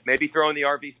it. Yep. Maybe throw in the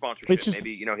RV sponsorship.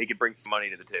 Maybe he could bring some money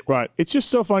to the table. Right. It's just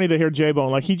so funny to hear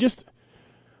J-Bone. Like he's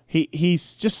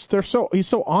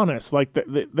so honest. Like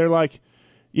they're like,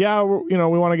 yeah, we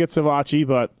want to get Savachi,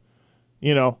 but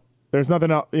there's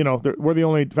nothing else. We're the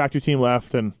only factory team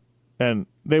left, and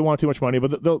they want too much money,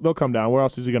 but they'll come down. Where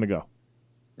else is he going to go?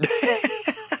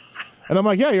 And I'm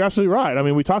like, yeah, you're absolutely right. I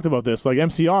mean, we talked about this. Like,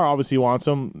 MCR obviously wants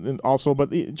him, and also, but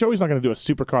Joey's not going to do a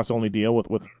Supercross-only deal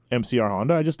with MCR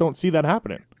Honda. I just don't see that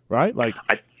happening, right? Like,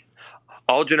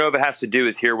 all Genova has to do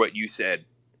is hear what you said,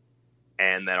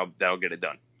 and that'll get it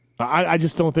done. I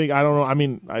just don't think. I don't know. I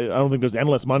mean, I don't think there's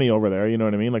endless money over there. You know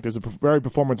what I mean? Like, there's a very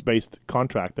performance-based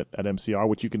contract at MCR,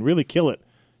 which you can really kill it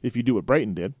if you do what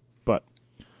Brayton did. But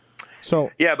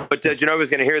so yeah, but Genova's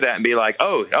going to hear that and be like,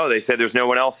 oh, they said there's no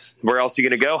one else. Where else are you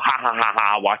going to go? Ha ha ha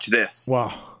ha! Watch this.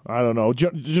 Well, I don't know.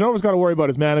 Genova's got to worry about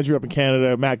his manager up in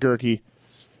Canada, Matt Gerke.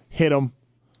 Hit him.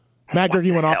 Matt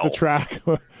Gerke went off the track.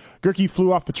 Gerke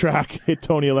flew off the track, hit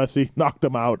Tony Alessi, knocked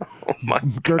him out. Oh my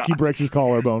Gerke breaks his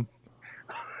collarbone.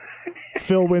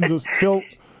 Phil wins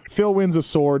a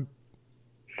sword.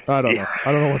 I don't know.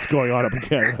 I don't know what's going on up in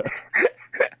Canada.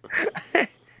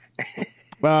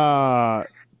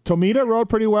 Tomita rode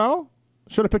pretty well.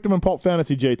 Should have picked him in Pulp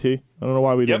Fantasy, JT. I don't know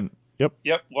why we didn't.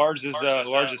 Yep. Lars is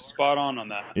spot on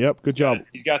that. Yep. Good job.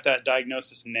 He's got that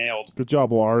diagnosis nailed. Good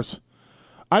job, Lars.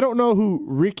 I don't know who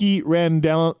Ricky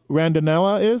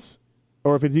Randonella is,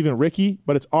 or if it's even Ricky,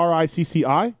 but it's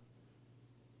RICCI.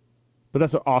 But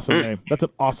that's an awesome name. That's an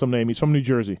awesome name. He's from New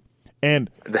Jersey. And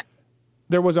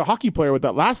there was a hockey player with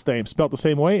that last name spelled the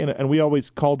same way, and we always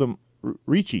called him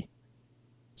Ricci.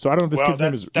 So I don't know if this kid's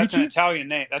name is Ricci. That's an Italian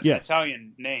name. That's an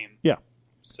Italian name. Yeah.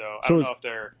 So I don't know if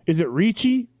they're... Is it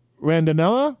Ricci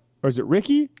Randonella, or is it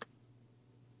Ricky?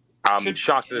 I'm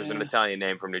shocked there's an Italian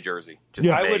name from New Jersey. Just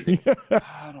amazing.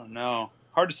 I don't know.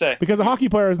 Hard to say. Because a hockey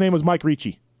player's name was Mike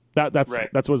Ricci. That's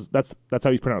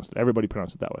how he's pronounced it. Everybody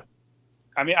pronounced it that way.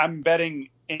 I mean, I'm betting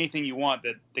anything you want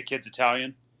that the kid's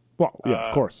Italian. Well, yeah,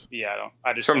 of course. Yeah,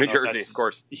 I just from don't New know Jersey, of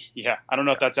course. Yeah, I don't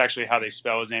know if that's actually how they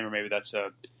spell his name, or maybe that's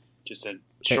just a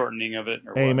shortening of it.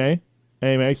 Or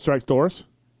AMA strikes doors.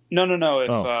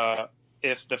 No.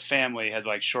 If the family has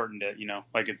shortened it,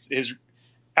 like it's his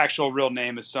actual real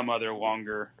name is some other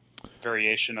longer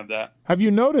variation of that. Have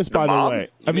you noticed, by the way?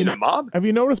 The mob? Have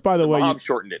you noticed, by the way? The mob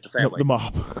shortened it. The family. The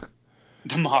mob.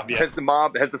 The mob, yeah. Has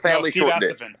the family shortened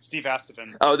it? Steve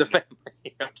Astaphan. Oh, the family.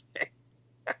 Okay.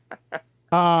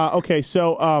 Okay,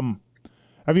 so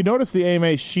have you noticed the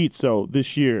AMA sheets, though,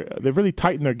 this year? They've really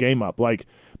tightened their game up. Like,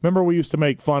 remember we used to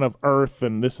make fun of Earth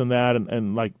and this and that,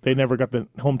 and they never got the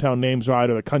hometown names right,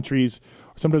 or the countries.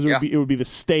 Sometimes it would be the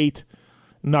state,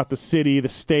 not the city, the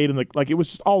state, and it was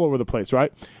just all over the place,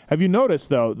 right? Have you noticed,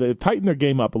 though, they've tightened their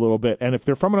game up a little bit, and if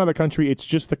they're from another country, it's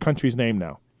just the country's name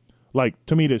now. Like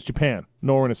Tomita is Japan,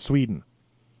 Noren is Sweden.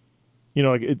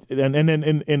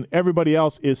 And everybody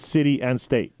else is city and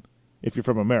state. If you're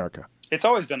from America, it's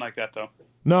always been like that, though.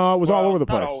 No, it was all over the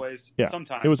place. Not always. Yeah,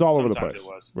 sometimes it was all over the place. It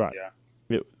was right.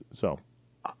 Yeah. So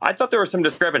I thought there were some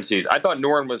discrepancies. I thought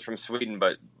Noren was from Sweden,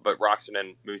 but Roczen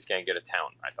and Musquin get a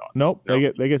town. I thought. Nope.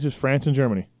 They get just France and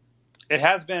Germany. It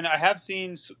has been. I have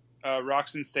seen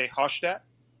Roczen stay Hochstadt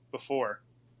before.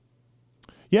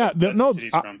 Yeah,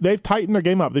 they've tightened their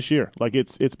game up this year. Like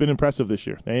it's been impressive this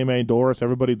year. AMA, Doris,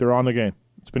 everybody, they're on the game.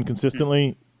 It's been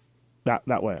consistently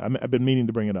that way. I've been meaning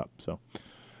to bring it up. So,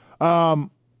 all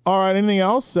right. Anything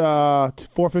else?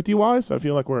 450 wise, I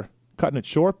feel like we're cutting it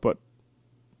short, but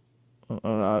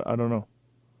I don't know.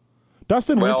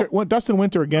 Dustin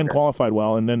Winter again qualified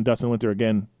well, and then Dustin Winter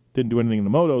again didn't do anything in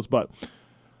the motos, but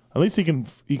at least he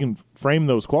can frame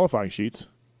those qualifying sheets.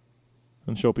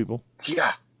 and show people.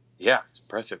 Yeah, it's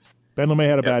impressive. Ben LeMay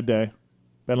had a bad day.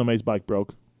 Ben LeMay's bike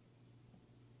broke.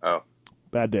 Oh.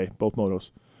 Bad day, both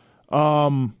motos.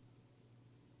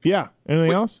 Yeah.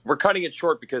 Anything else? We're cutting it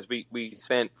short because we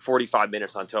spent 45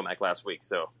 minutes on Tomac last week,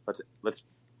 so let's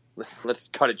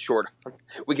cut it short.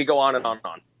 We could go on and on and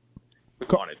on.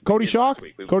 Cody Schock?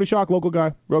 Cody Schock, local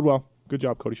guy. Rode well. Good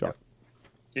job, Cody Schock.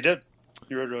 He did.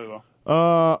 He rode really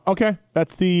well. Okay.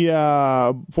 That's the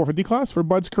 450 class for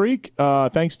Budds Creek.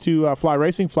 Thanks to Fly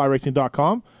Racing,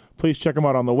 flyracing.com. Please check them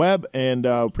out on the web, and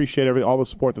appreciate all the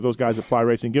support that those guys at Fly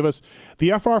Racing give us. The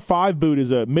FR5 boot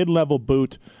is a mid-level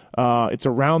boot. It's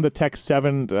around the Tech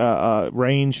 7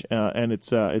 range, and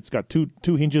it's got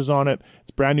two hinges on it. It's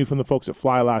brand new from the folks at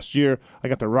Fly last year. I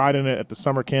got to ride in it at the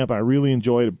summer camp. I really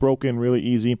enjoyed it. It broke in really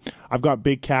easy. I've got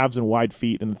big calves and wide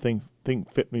feet, and the thing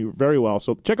fit me very well.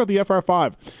 So check out the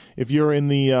FR5 if you're in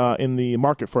the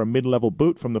market for a mid-level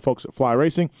boot from the folks at Fly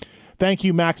Racing. Thank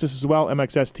you, Maxxis as well.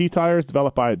 MXS T tires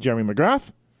developed by Jeremy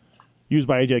McGrath, used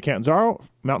by AJ Catanzaro.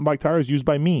 Mountain bike tires used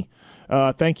by me.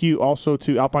 Thank you also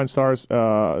to Alpine Stars.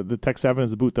 The Tech 7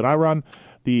 is the boot that I run.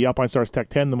 The Alpine Stars Tech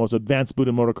 10, the most advanced boot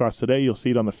in motocross today. You'll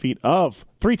see it on the feet of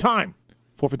 3-time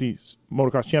 450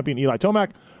 motocross champion Eli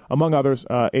Tomac, among others.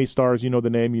 A-Stars, you know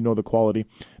the name, you know the quality.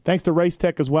 Thanks to Race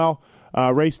Tech as well.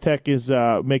 Race Tech is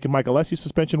making Mike Alessi's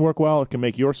suspension work well. It can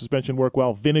make your suspension work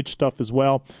well. Vintage stuff as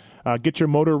well. Get your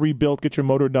motor rebuilt. Get your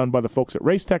motor done by the folks at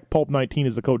Race Tech. Pulp19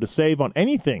 is the code to save on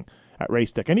anything at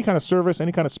Race Tech. Any kind of service,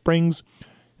 any kind of springs,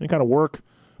 any kind of work.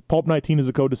 Pulp19 is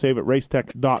the code to save at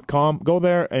racetech.com. Go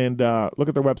there and look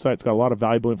at their website. It's got a lot of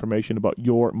valuable information about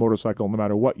your motorcycle, no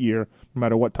matter what year, no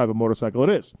matter what type of motorcycle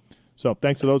it is. So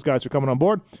thanks to those guys for coming on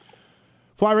board.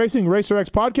 Fly Racing Racer X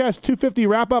Podcast 250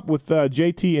 wrap-up with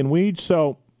JT and Weege.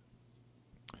 So,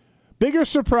 bigger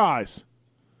surprise,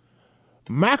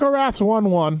 McElrath's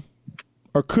 1-1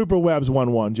 or Cooper Webb's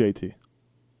 1-1, JT,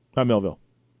 at Millville?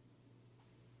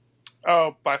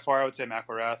 Oh, by far, I would say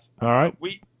McElrath. All right.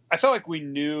 I felt like we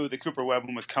knew the Cooper Webb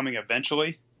one was coming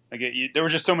eventually. There were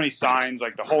just so many signs,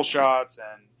 like the whole shots,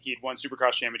 and he had won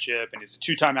Supercross championship, and he's a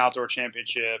 2-time outdoor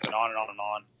championship, and on and on and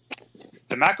on.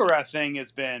 The McElrath thing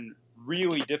has been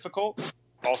really difficult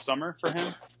all summer for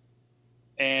him,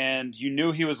 and you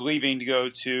knew he was leaving to go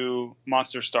to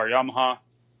Monster Star Yamaha.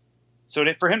 So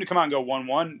for him to come out and go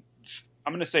 1-1,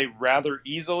 I'm going to say rather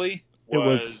easily, that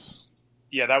was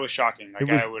shocking. I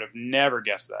would have never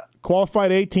guessed that.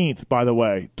 Qualified 18th, by the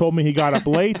way. Told me he got up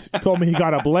late.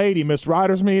 He missed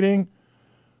riders meeting.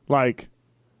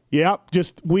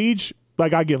 Just Weege.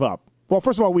 I give up. Well,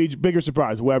 first of all, Weege, bigger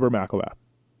surprise, Webb or McElrath?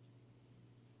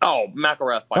 Oh,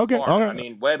 McElrath by far. Okay. I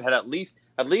mean, Webb had at least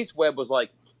Webb was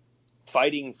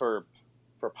fighting for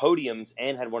podiums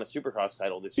and had won a Supercross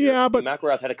title this year. Yeah, but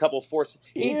McElrath had a couple of force.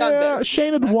 He's done better.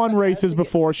 Shane had won races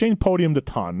before. Shane podiumed a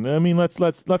ton. I mean, let's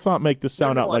not make this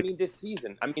sound out like. I mean, this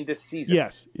season.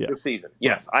 Yes. This season.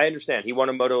 Yes, I understand. He won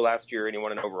a moto last year and he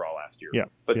won an overall last year. Yeah.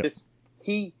 But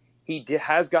he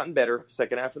has gotten better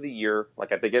second half of the year. I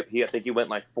think he went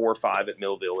 4 or 5 at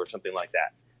Millville or something like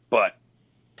that. But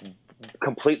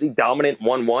completely dominant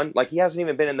 1-1. He hasn't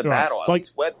even been in the battle. At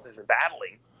least Webb has been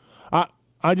battling.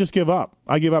 I just give up.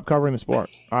 I give up covering the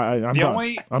sport. I'm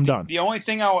done. The only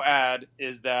thing I'll add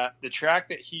is that the track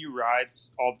that he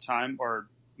rides all the time, or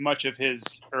much of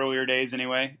his earlier days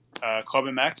anyway, Club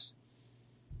MX,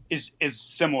 is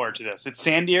similar to this. It's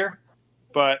sandier,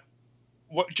 but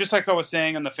just like I was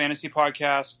saying on the fantasy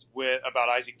podcast about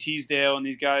Isaac Teasdale and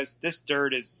these guys, this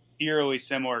dirt is eerily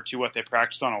similar to what they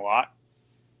practice on a lot.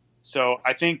 So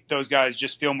I think those guys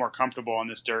just feel more comfortable on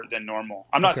this dirt than normal.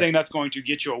 I'm not saying that's going to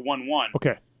get you a 1-1.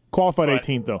 Okay. Qualified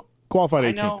 18th, though. Qualified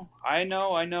 18th. I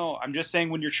know. I'm just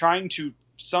saying when you're trying to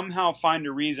somehow find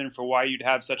a reason for why you'd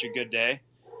have such a good day,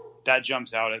 that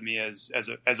jumps out at me as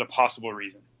a possible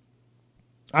reason.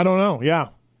 I don't know. Yeah.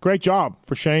 Great job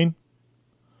for Shane.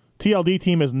 TLD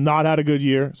team has not had a good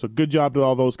year, so good job to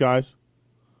all those guys.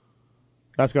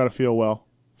 That's got to feel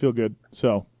good.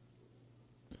 So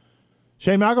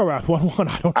Shane McElrath 1-1.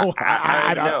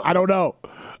 I don't know.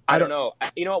 I don't know.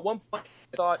 At one point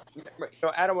I thought,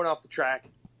 Adam went off the track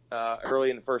early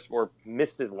in the first, or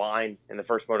missed his line in the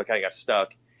first moto, kind of got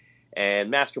stuck.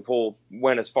 And Masterpool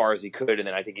went as far as he could, and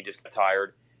then I think he just got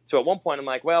tired. So at one point I'm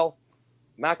like, well,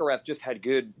 McElrath just had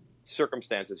good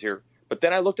circumstances here. But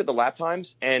then I looked at the lap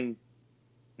times, and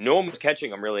no one was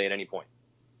catching him really at any point.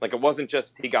 It wasn't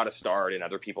just he got a start and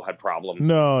other people had problems.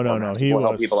 No. He was.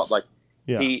 Help people up.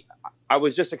 I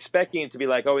was just expecting it to be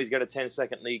he's got a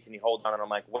 10-second lead. Can he hold on? And I'm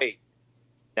like, wait.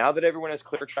 Now that everyone has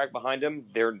clear track behind him,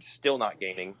 they're still not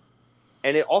gaining.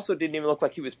 And it also didn't even look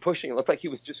like he was pushing. It looked like he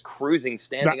was just cruising,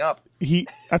 standing up.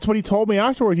 That's what he told me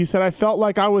afterwards. He said, I felt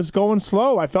like I was going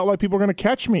slow. I felt like people were going to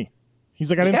catch me. He's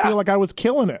like, I didn't feel like I was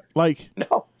killing it. Like,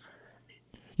 no.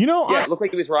 It looked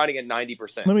like he was riding at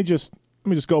 90%. Let me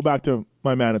just go back to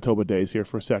my Manitoba days here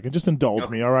for a second. Just indulge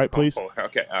me, all right, please?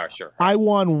 Okay, all right, sure. I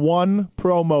won one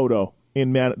pro moto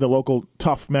in the local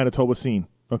tough Manitoba scene,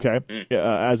 okay,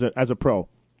 as a pro.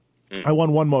 I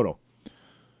won one moto.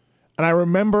 And I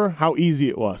remember how easy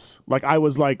it was. Like, I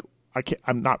was like,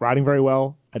 I'm not riding very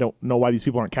well. I don't know why these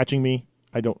people aren't catching me.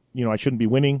 I shouldn't be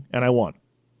winning, and I won.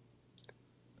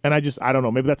 And I don't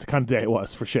know. Maybe that's the kind of day it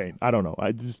was for Shane. I don't know.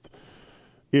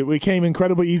 It became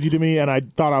incredibly easy to me, and I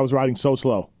thought I was riding so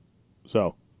slow.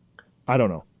 So, I don't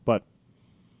know. But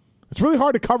it's really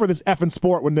hard to cover this effing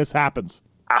sport when this happens.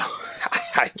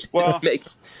 It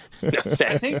makes no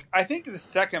sense. I think the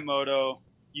second moto,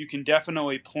 you can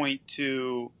definitely point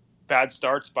to bad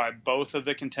starts by both of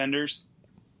the contenders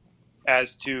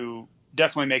as to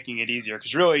definitely making it easier.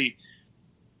 Because really,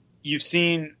 you've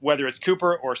seen whether it's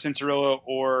Cooper or Cianciarulo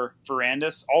or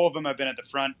Ferrandis, all of them have been at the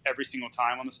front every single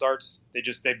time on the starts.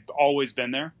 They've always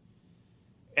been there.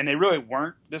 And they really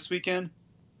weren't this weekend.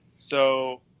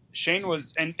 So Shane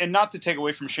was, and not to take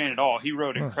away from Shane at all, he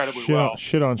rode incredibly well.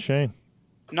 Shit on Shane.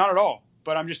 Not at all.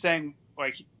 But I'm just saying,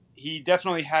 like, he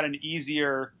definitely had an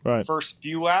easier first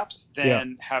few laps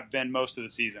than have been most of the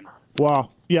season.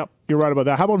 Wow. Yep, you're right about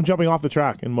that. How about him jumping off the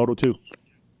track in Moto 2?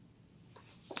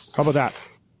 How about that?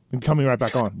 And coming right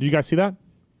back on. Did you guys see that?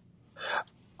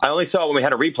 I only saw when we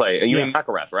had a replay. You mean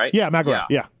McElrath, right? Yeah, McElrath,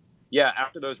 yeah. Yeah,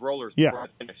 after those rollers before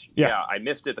the finish. Yeah, I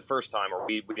missed it the first time, or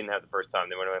we didn't have the first time.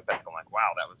 Then when I went back, I'm like, wow,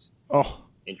 that was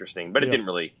interesting. But it didn't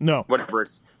really. No. Whatever.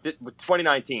 It's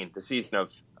 2019, the season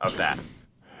of that.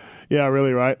 Yeah,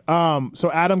 really right.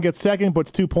 So Adam gets second,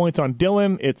 puts 2 points on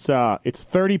Dylan. It's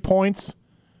 30 points,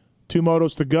 2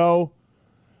 motos to go.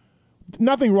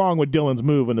 Nothing wrong with Dylan's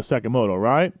move in the second moto,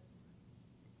 right?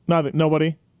 Nothing.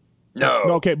 Nobody.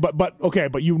 No. Okay, but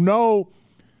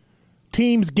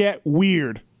teams get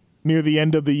weird near the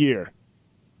end of the year,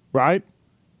 right?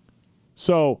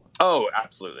 So. Oh,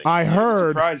 absolutely. I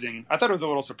heard. Surprising. I thought it was a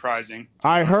little surprising.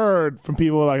 I heard from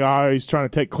people like, he's trying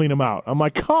to clean him out. I'm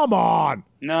like, come on.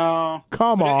 No.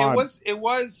 Come on. It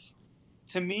was,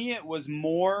 to me, it was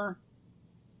more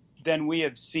than we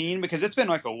have seen because it's been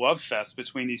like a love fest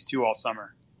between these two all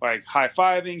summer. Like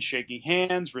high-fiving, shaking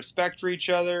hands, respect for each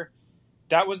other.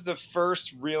 That was the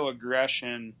first real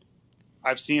aggression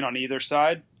I've seen on either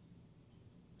side.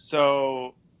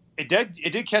 So it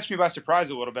did catch me by surprise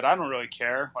a little bit. I don't really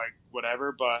care, like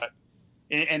whatever, but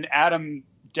and Adam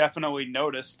definitely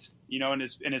noticed, in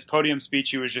his podium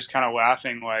speech, he was just kind of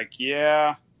laughing like,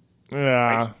 yeah.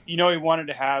 Like, he wanted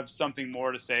to have something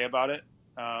more to say about it.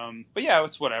 But yeah,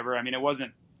 it's whatever. I mean, it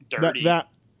wasn't dirty.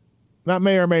 That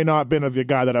may or may not have been of the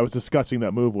guy that I was discussing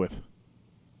that move with.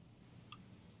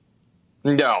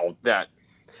 No,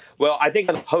 well, I think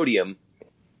on the podium,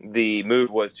 the move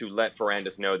was to let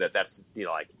Ferrandis know that's,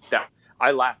 like that.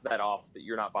 I laughed that off, that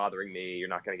you're not bothering me. You're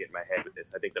not going to get in my head with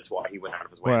this. I think that's why he went out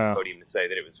of his way on the podium to say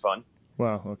that it was fun.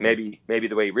 Wow. Okay. Maybe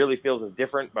the way he really feels is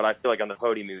different, but I feel like on the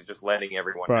podium he was just letting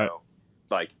everyone know,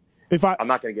 like, I'm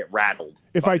not going to get rattled.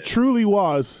 If I truly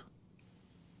was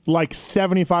like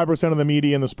 75% of the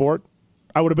media in the sport,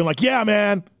 I would have been like, yeah,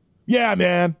 man.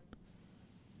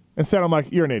 Instead, I'm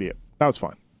like, you're an idiot. That was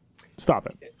fun. Stop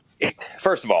it.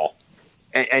 First of all,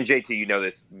 and JT, you know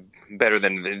this better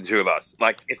than the two of us.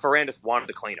 Like, if Ferrandis wanted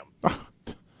to clean him,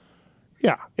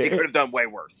 he could have done way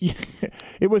worse.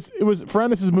 It was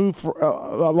Ferrandis' move for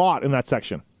a lot in that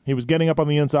section. He was getting up on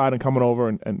the inside and coming over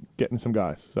and getting some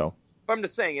guys. So, but I'm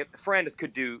just saying, if Ferrandis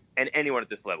could do, and anyone at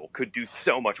this level could do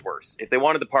so much worse. If they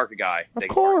wanted to park a guy, of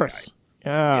course.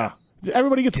 Yeah. Yes.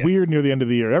 Everybody gets weird near the end of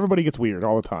the year. Everybody gets weird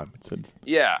all the time.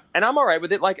 Yeah, and I'm all right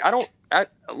with it. Like,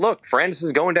 look, Ferrandis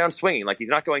is going down swinging. Like, he's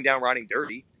not going down riding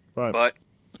dirty. Right. But,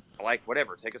 like,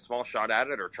 whatever. Take a small shot at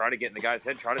it or try to get in the guy's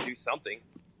head. Try to do something.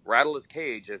 Rattle his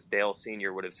cage, as Dale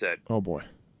Sr. would have said. Oh, boy.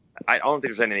 I don't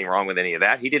think there's anything wrong with any of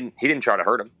that. He didn't try to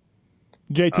hurt him.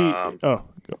 JT.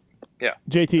 Yeah.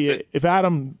 JT, if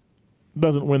Adam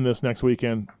doesn't win this next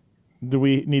weekend, do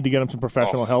we need to get him some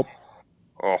professional help?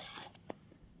 Oh.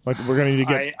 Like, we're going to need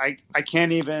to get... I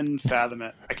can't even fathom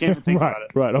it. I can't even think about it.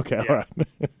 Right, okay, all right.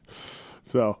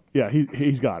 So, yeah,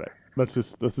 he's got it. Let's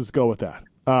just go with that.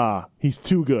 He's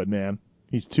too good, man.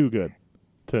 He's too good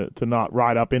to not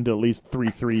ride up into at least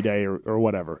 3-3 day or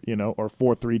whatever, or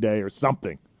 4-3 day or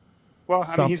something. Well,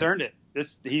 I mean, he's earned it.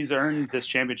 He's earned this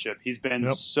championship. He's been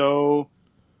so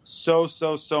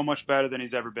much better than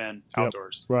he's ever been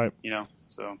outdoors. Right.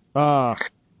 So...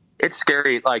 It's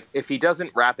scary. Like, if he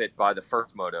doesn't wrap it by the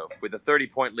first moto with a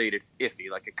 30-point lead, it's iffy.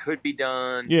 Like, it could be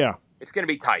done. Yeah. It's going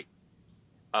to be tight.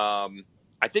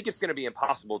 I think it's going to be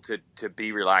impossible to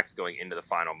be relaxed going into the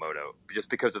final moto just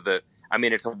because of it's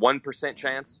a 1%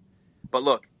 chance. But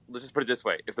look, let's just put it this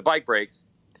way. If the bike breaks,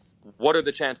 what are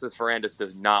the chances Ferrandis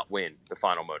does not win the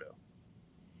final moto?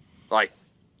 Like,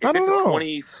 if it's a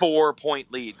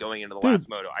 24-point lead going into the last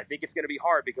moto, I think it's going to be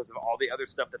hard because of all the other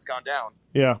stuff that's gone down.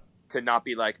 Yeah. To not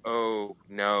be like, oh,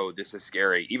 no, this is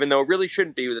scary. Even though it really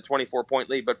shouldn't be with a 24-point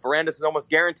lead, but Ferrandis is almost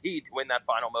guaranteed to win that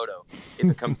final moto if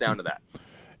it comes down to that.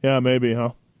 Yeah, maybe,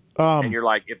 huh? And you're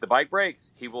like, if the bike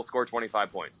breaks, he will score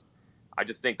 25 points. I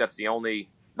just think that's the only...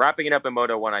 Wrapping it up in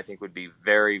Moto 1, I think, would be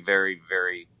very, very,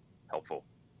 very helpful.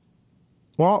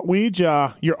 Well,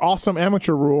 Weege, your awesome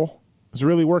amateur rule is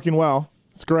really working well.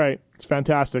 It's great. It's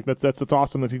fantastic. That's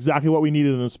awesome. That's exactly what we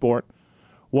needed in the sport,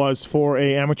 was for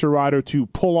a amateur rider to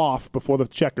pull off before the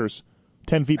checkers,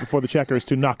 10 feet before the checkers,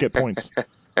 to not get points.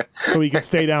 So he can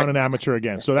stay down an amateur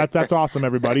again. So that's awesome,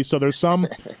 everybody. So there's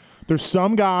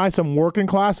some guy, some working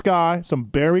class guy, some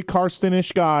Barry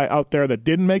Karsten-ish guy out there that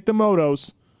didn't make the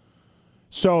motos.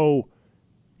 So,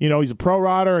 he's a pro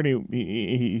rider and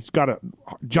he's got a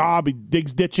job. He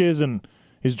digs ditches and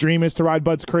his dream is to ride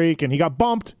Budds Creek. And he got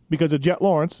bumped because of Jet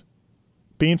Lawrence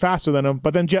being faster than him.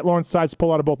 But then Jet Lawrence decides to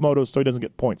pull out of both motos so he doesn't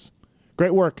get points.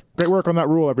 Great work. Great work on that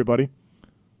rule, everybody.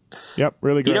 Yep,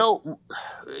 really good.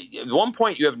 One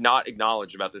point you have not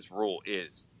acknowledged about this rule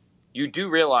is you do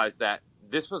realize that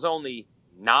this was only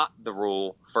not the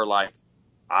rule for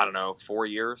 4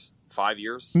 years, 5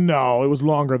 years. No, it was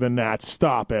longer than that.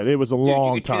 Stop it. It was a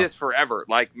long you could time. do this forever.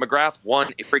 Like, McGrath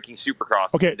won a freaking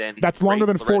Supercross. Okay, that's longer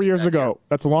than 4 years ago.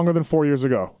 That's longer than 4 years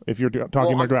ago, if you're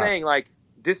talking McGrath. I'm saying,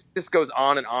 this goes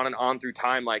on and on and on through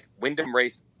time. Like, Wyndham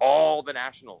raced all the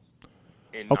Nationals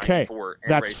in 94.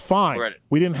 That's fine. Loretta.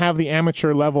 We didn't have the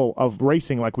amateur level of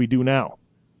racing like we do now.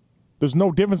 There's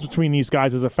no difference between these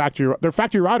guys as a factory. They're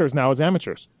factory riders now as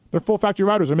amateurs. They're full factory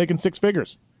riders. They're making six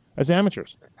figures as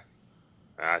amateurs.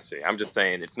 I see. I'm just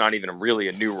saying it's not even really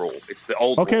a new rule. It's the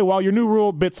old Okay, rule. well, your new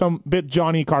rule bit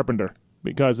Johnny Carpenter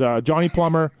because Johnny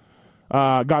Plummer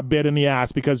got bit in the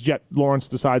ass because Jet Lawrence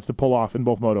decides to pull off in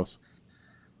both motos.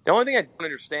 The only thing I don't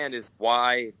understand is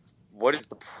what is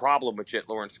the problem with Jet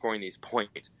Lawrence scoring these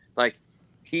points? Like,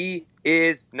 he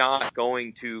is not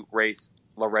going to race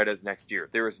Loretta's next year.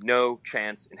 There is no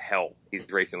chance in hell he's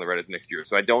racing Loretta's next year.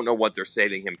 So I don't know what they're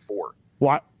saving him for.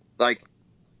 What?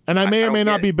 And I may or may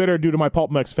not be bitter due to my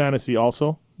PulpMex fantasy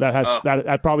also. That has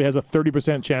that probably has a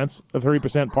 30% chance, a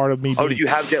 30% part of me. Oh, did you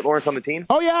have Jet Lawrence on the team?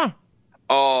 Oh, yeah.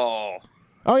 Oh,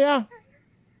 yeah.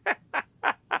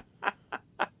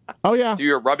 Oh, yeah. So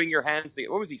you're rubbing your hands.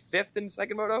 What was he, fifth in the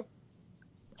second moto?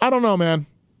 I don't know, man.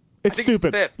 It's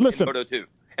stupid. Fifth Listen, in Moto 2,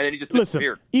 and then he just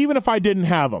disappeared. Even if I didn't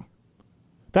have him,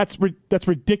 that's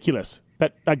ridiculous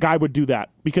that a guy would do that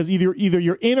because either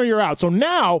you're in or you're out. So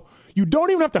now you don't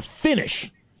even have to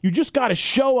finish. You just got to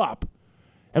show up,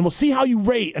 and we'll see how you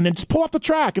rate, and then just pull off the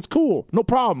track. It's cool, no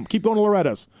problem. Keep going to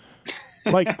Loretta's.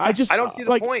 I don't see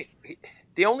the point.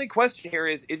 The only question here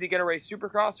is he going to race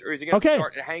Supercross or is he going to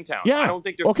start at Hangtown? Yeah. I don't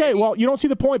think there's well, you don't see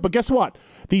the point, but guess what?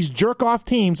 These jerk-off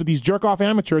teams with these jerk-off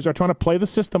amateurs are trying to play the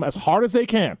system as hard as they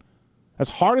can. As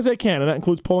hard as they can, and that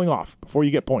includes pulling off before you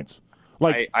get points.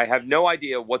 I have no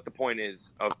idea what the point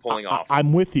is of pulling off.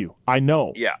 I'm with you. I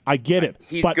know. Yeah. I get it.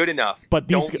 He's good enough. But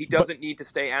he doesn't need to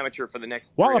stay amateur for the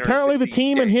next Well, apparently the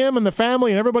team days. And him and the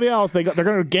family and everybody else, they're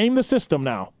going to game the system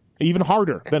now. Even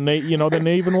harder than they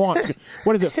even want.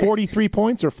 What is it, 43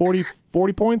 points or 40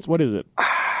 points? What is it?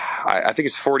 I think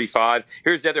it's 45.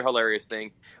 Here's the other hilarious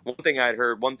thing. One theory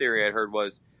I'd heard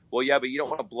was, well, yeah, but you don't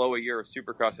want to blow a year of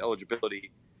Supercross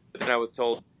eligibility. But then I was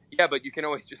told, yeah, but you can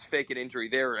always just fake an injury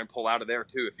there and pull out of there,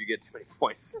 too, if you get too many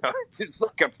points. So it's just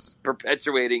like I'm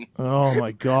perpetuating. Oh,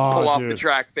 my God, pull off dude. the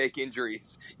track, fake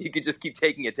injuries. You could just keep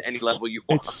taking it to any level you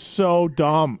want. It's so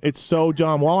dumb.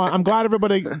 Well, I'm glad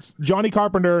Johnny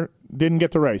Carpenter didn't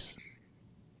get to race.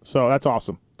 So that's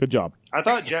awesome. Good job. I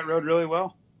thought Jet rode really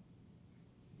well.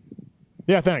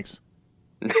 Yeah, thanks.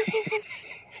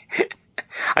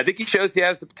 I think he shows he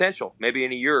has the potential. Maybe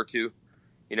in a year or two.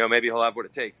 Maybe he'll have what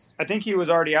it takes. I think he was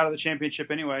already out of the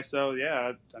championship anyway, so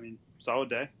yeah, solid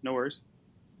day. No worries.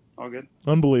 All good.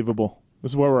 Unbelievable.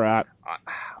 This is where we're at.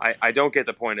 I don't get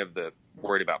the point of the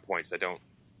worried about points. I don't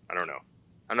know.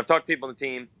 And I've talked to people on the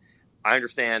team. I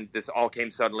understand this all came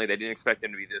suddenly. They didn't expect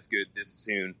him to be this good this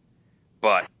soon.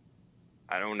 But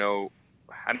I don't know.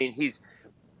 He's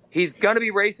going to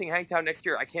be racing Hangtown next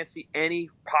year. I can't see any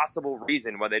possible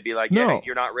reason why they'd be like, yeah,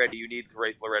 you're not ready. You need to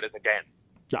race Loretta's again.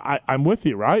 I'm with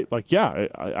you, right?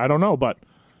 I don't know, but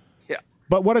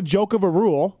But what a joke of a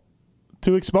rule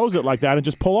to expose it like that and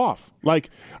just pull off. Like,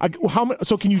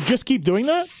 so can you just keep doing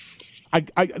that?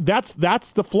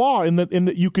 That's the flaw in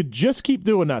that you could just keep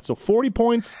doing that. So 40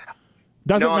 points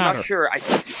doesn't matter. No, I'm not sure.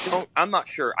 I'm not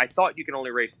sure. I thought you can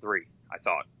only race 3. I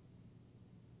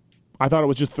thought it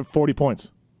was just 40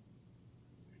 points.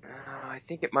 I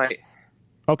think it might.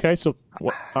 Okay, so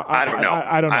I don't know.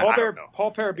 I don't know.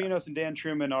 Paul Parabinos and Dan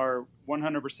Truman are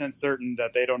 100% certain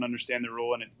that they don't understand the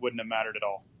rule and it wouldn't have mattered at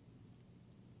all.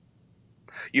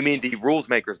 You mean the rules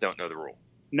makers don't know the rule?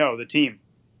 No, the team.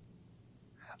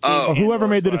 Oh, whoever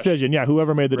made the decision. Yeah,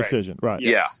 whoever made the decision. Right.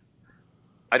 Yes. Yeah.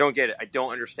 I don't get it. I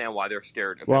don't understand why they're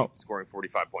scared of him scoring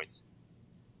 45 points.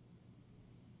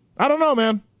 I don't know,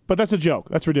 man. But that's a joke.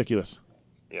 That's ridiculous.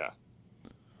 Yeah.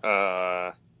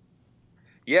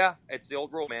 Yeah, it's the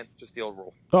old rule, man. Just the old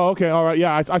rule. Oh, okay. All right.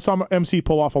 Yeah, I saw MC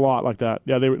pull off a lot like that.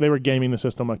 Yeah, they were gaming the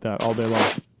system like that all day long.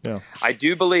 Yeah. I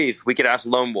do believe we could ask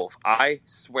Lone Wolf. I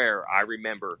swear I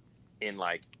remember in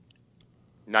like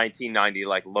 1990,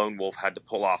 like Lone Wolf had to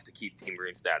pull off to keep Team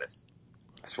Green status.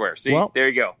 I swear. See, there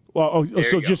you go. Well,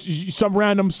 so just some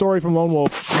random story from Lone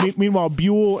Wolf. Meanwhile,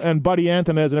 Buell and Buddy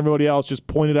Antunez and everybody else just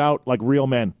pointed out like real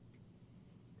men.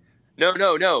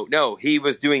 No. He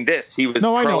was doing this. He was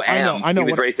I know. He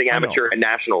was racing amateur and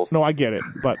nationals. No, I get it.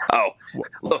 But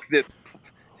look, the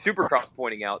Supercross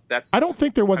pointing out I don't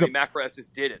think there was Macross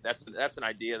just did it. That's an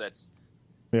idea that's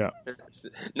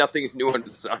nothing is new under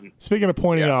the sun. Speaking of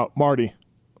pointing out,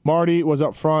 Marty was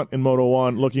up front in Moto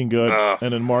 1 looking good,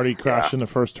 and then Marty crashed in the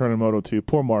first turn in Moto 2.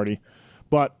 Poor Marty.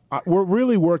 But we're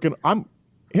really working. Him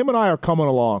and I are coming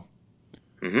along.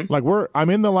 Mm-hmm. Like I'm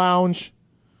in the lounge.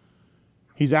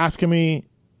 He's asking me,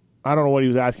 I don't know what he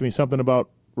was asking me, something about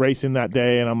racing that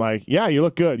day, and I'm like, yeah, you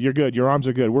look good. You're good. Your arms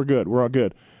are good. We're good. We're all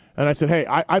good. And I said, hey,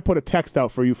 I put a text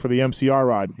out for you for the MCR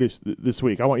ride this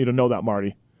week. I want you to know that,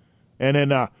 Marty. And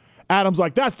then Adam's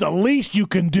like, that's the least you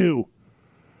can do.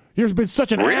 You've been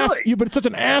such an You've been such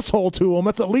an asshole to him.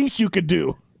 That's the least you could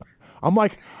do. I'm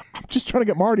like, I'm just trying to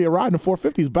get Marty a ride in the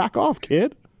 450s. Back off,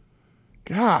 kid.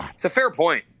 God. It's a fair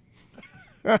point.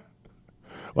 It's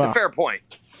a fair point.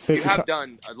 You have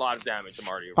done a lot of damage to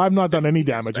Marty. I've not done any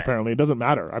damage, apparently. It doesn't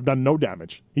matter. I've done no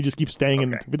damage. He just keeps staying in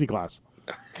the 50 class.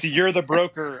 So you're the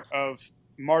broker of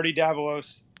Marty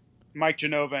Davalos, Mike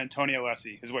Genova, and Tony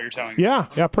Alessi, is what you're telling me.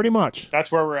 Yeah, pretty much.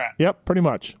 That's where we're at. Yep, pretty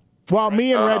much. Well,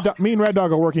 me and Red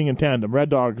Dog are working in tandem. Red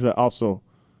Dog's also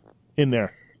in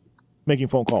there making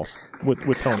phone calls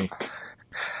with Tony.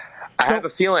 I have a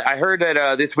feeling. I heard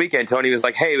that this weekend Tony was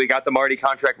like, "Hey, we got the Marty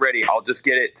contract ready. I'll just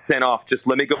get it sent off. Just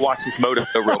let me go watch this moto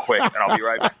real quick, and I'll be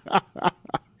right back."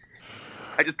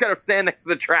 I just gotta stand next to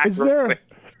the track. Quick.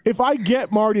 If I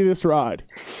get Marty this ride,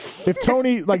 if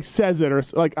Tony says it, or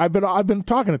I've been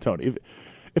talking to Tony.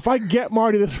 If I get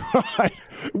Marty this ride,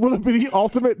 will it be the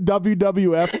ultimate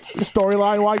WWF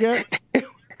storyline? I get?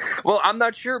 Well, I'm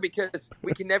not sure because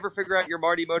we can never figure out your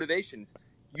Marty motivations.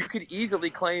 You could easily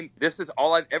claim this is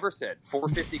all I've ever said.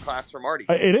 450 class for Marty.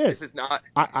 It is. This is not.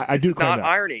 I do claim not that.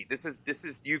 Irony. This is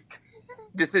you.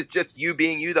 This is just you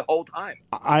being you the whole time.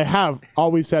 I have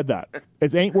always said that.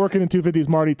 It ain't working in 250s,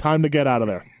 Marty. Time to get out of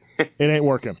there. It ain't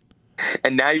working.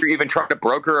 And now you're even trying to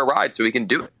broker a ride so we can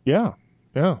do it. Yeah.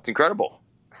 It's incredible.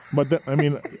 But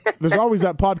there's always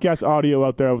that podcast audio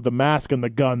out there with the mask and the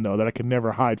gun, though, that I can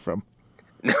never hide from.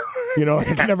 You know, I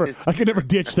can never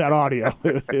ditch that audio.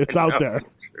 It's out there.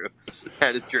 That's true.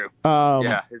 That is true.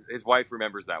 Yeah, his wife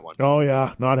remembers that one. Oh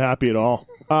yeah, not happy at all.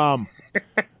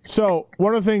 So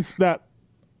one of the things that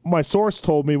my source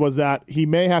told me was that he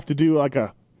may have to do like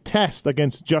a test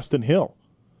against Justin Hill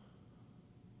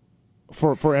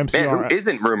for MCR. Man,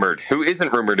 who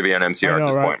isn't rumored to be on MCR at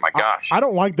this point? My gosh, I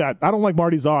don't like that. I don't like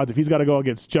Marty's odds if he's got to go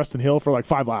against Justin Hill for like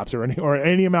 5 laps or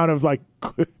any amount of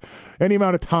any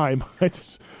amount of time.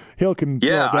 Hill can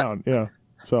throw it down.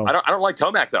 So I don't like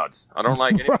Tomac's odds. I don't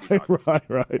like any of these odds.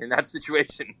 Right. In that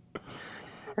situation.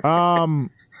 All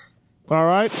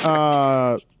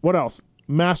right. What else?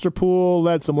 Masterpool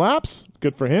led some laps.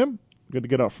 Good for him. Good to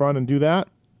get out front and do that.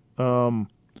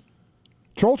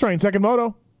 Troll Train, second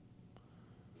moto.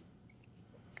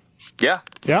 Yeah.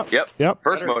 Yep.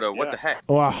 First moto. What the heck?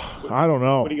 Well, I don't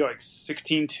know. What do you go, like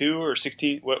 16-2 or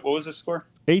 16? What was the score?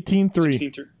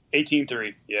 18-3.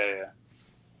 18-3. Yeah.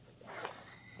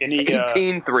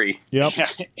 18-3. Yep. Yeah,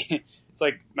 it's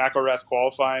like McElrath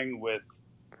qualifying with.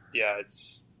 Yeah,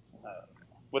 it's.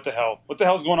 What the hell? What the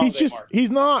hell's going on?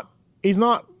 He's not.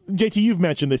 JT, you've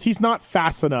mentioned this. He's not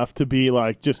fast enough to be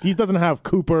like just. He doesn't have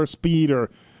Cooper speed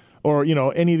or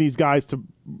any of these guys to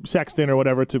Sexton or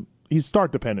whatever to. He's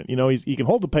start dependent. He can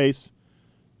hold the pace.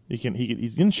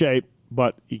 He's in shape,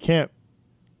 but he can't.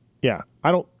 Yeah,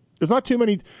 I don't. not too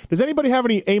many. Does anybody have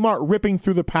any Amart ripping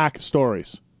through the pack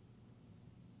stories?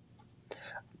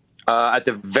 At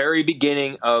the very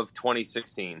beginning of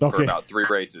 2016, for about 3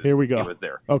 races, here we go. He was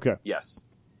there. Okay. Yes.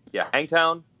 Yeah,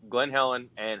 Hangtown, Glen Helen,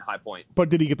 and High Point. But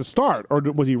did he get the start, or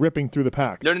was he ripping through the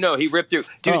pack? No. He ripped through.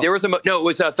 Dude, there was it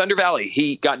was Thunder Valley.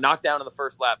 He got knocked down in the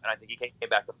first lap, and I think he came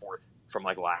back to 4th from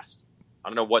last. I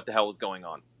don't know what the hell was going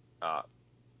on.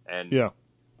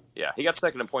 Yeah, he got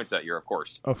second in points that year, of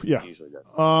course. Oh, yeah. He usually does.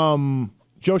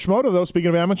 Joe Schmoda, though, speaking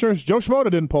of amateurs, Joe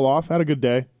Schmoda didn't pull off. Had a good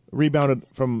day. Rebounded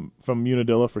from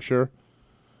Unadilla for sure.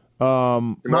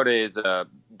 Schmoda is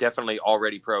definitely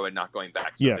already pro and not going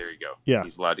back. So yes. There you go. Yes.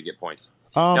 He's allowed to get points.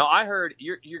 Now, I heard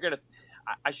you're going to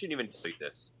 – I shouldn't even tell you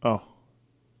this. Oh.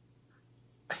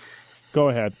 Go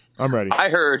ahead. I'm ready.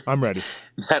 I'm ready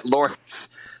that Lawrence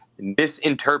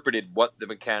misinterpreted what the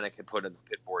mechanic had put in the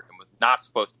pit board and was not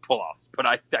supposed to pull off. But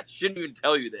I shouldn't even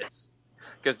tell you this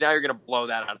because now you're going to blow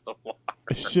that out of the water.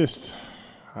 It's just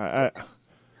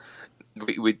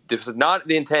this was not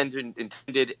the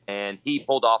intended, and he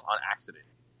pulled off on accident.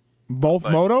 Both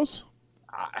motos?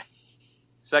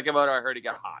 Second moto, I heard he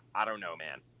got hot. I don't know,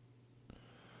 man.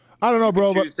 I don't know,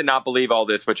 bro. Choose to not believe all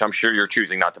this, which I'm sure you're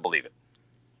choosing not to believe it.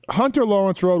 Hunter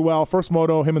Lawrence rode well. First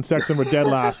moto, him and Sexton were dead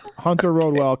last. Hunter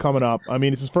rode well coming up. I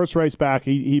mean, it's his first race back.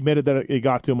 He admitted that it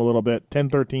got to him a little bit.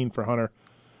 10-13 for Hunter.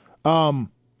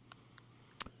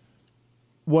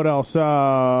 What else?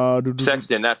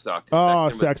 Sexton, that sucked.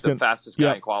 Sexton was the fastest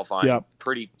guy in qualifying. Yep.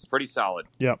 Pretty solid.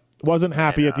 Yep. Wasn't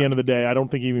happy at the end of the day. I don't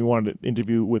think he even wanted to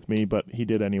interview with me, but he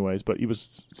did anyways. But he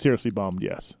was seriously bummed.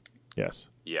 Yes. Yeah.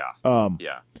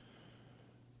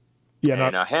 Yeah.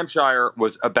 And Hampshire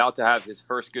was about to have his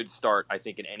first good start, I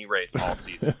think, in any race all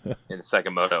season in the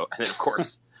second moto, and then of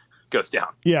course goes down.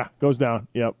 Yeah, goes down.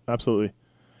 Yep, absolutely.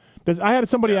 I had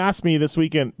somebody ask me this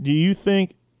weekend, do you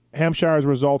think Hampshire's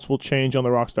results will change on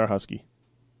the Rockstar Husky?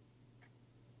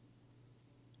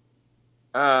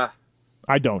 I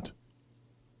don't.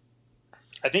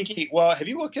 I think have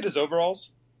you looked at his overalls?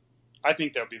 I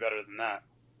think they'll be better than that.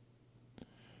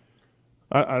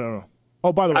 I don't know.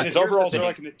 Oh, by the way, his overalls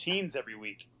are in the teens every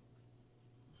week.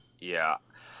 Yeah.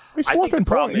 He's fourth in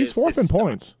points. He's fourth in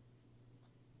points.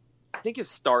 I think his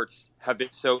starts have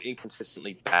been so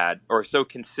inconsistently bad, or so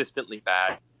consistently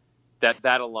bad,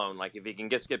 that alone, if he can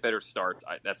just get better starts,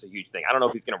 that's a huge thing. I don't know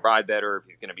if he's going to ride better, if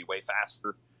he's going to be way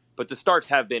faster, but the starts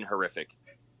have been horrific.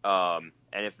 And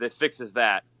if this fixes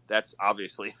that, that's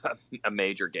obviously a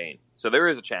major gain. So there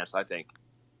is a chance, I think.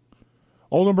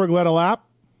 Oldenburg led a lap.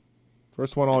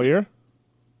 First one all year.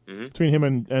 Mm-hmm. Between him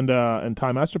and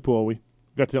Ty Masterpool, we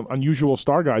got some unusual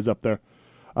star guys up there.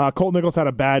 Colt Nichols had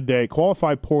a bad day,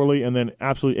 qualified poorly, and then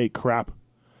absolutely ate crap.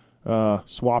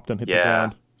 Swapped and hit the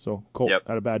ground. So Colt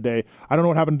had a bad day. I don't know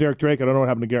what happened to Derek Drake. I don't know what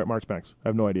happened to Garrett Marchbanks. I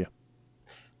have no idea.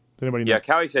 Does anybody know? Yeah,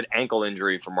 Cowie said ankle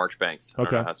injury for Marchbanks. I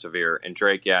don't know how severe. And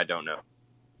Drake, I don't know.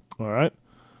 All right.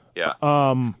 Yeah.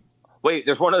 Wait,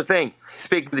 there's one other thing.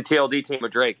 Speaking of the TLD team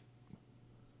with Drake,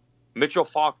 Mitchell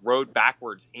Falk rode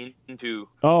backwards into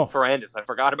Ferrandis. I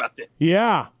forgot about this.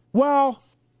 Yeah. Well,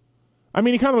 I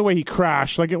mean, kind of the way he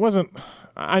crashed. It wasn't.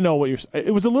 I know what you're.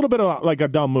 It was a little bit of a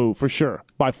dumb move for sure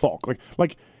by Falk.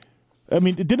 I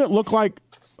mean, it didn't look like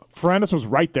Ferrandis was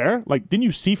right there. Didn't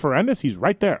you see Ferrandis? He's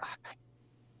right there.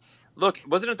 Look,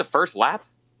 wasn't it the first lap?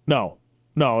 No,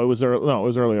 it was early. No, it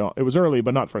was early on. It was early,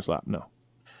 but not first lap. No.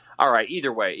 All right.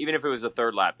 Either way, even if it was a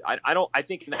third lap, I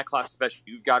think in that class, especially,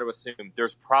 you've got to assume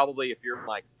there's probably, if you're in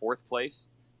fourth place,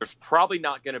 there's probably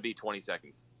not going to be 20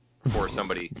 seconds for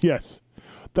somebody. Yes.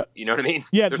 You know what I mean?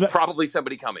 Yeah. There's probably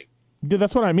somebody coming.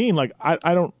 That's what I mean. I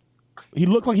don't. He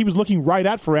looked like he was looking right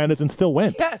at Ferrandis and still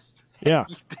went. Yes. Yeah.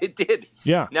 It did.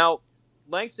 Yeah. Now,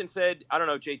 Langston said, I don't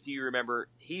know, JT, you remember,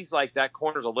 he's that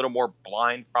corner's a little more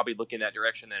blind, probably looking that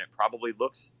direction than it probably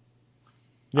looks.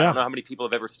 Yeah. I don't know how many people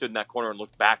have ever stood in that corner and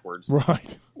looked backwards.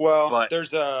 Right. Well,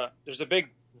 there's a big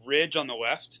ridge on the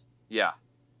left. Yeah.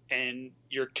 And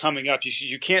you're coming up.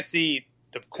 You can't see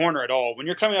the corner at all. When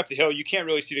you're coming up the hill, you can't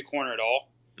really see the corner at all.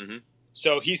 Mm-hmm.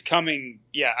 So he's coming,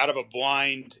 out of a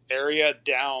blind area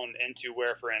down into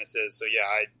where Ferrandis is. So,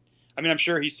 I mean, I'm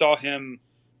sure he saw him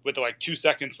with 2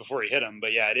 seconds before he hit him.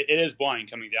 But, it is blind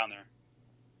coming down there.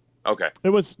 Okay. It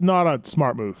was not a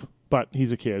smart move, but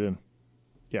he's a kid, and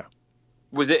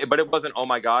was it? But it wasn't. Oh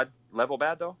my God, level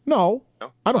bad though. No,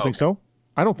 I don't think so.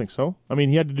 I don't think so. I mean,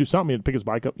 he had to do something. He had to pick his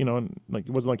bike up, and it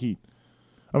wasn't like he.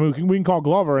 I mean, we can call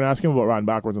Glover and ask him about riding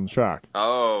backwards on the track.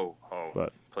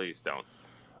 But please don't.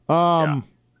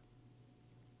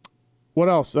 What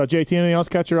else? JT, anything else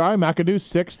catch your eye? McAdoo,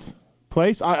 6th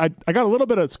place. I got a little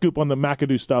bit of scoop on the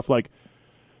McAdoo stuff.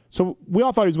 So we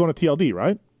all thought he was going to TLD,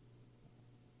 right?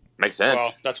 Makes sense.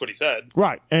 Well, that's what he said.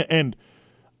 Right. And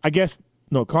I guess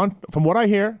from what I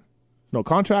hear, no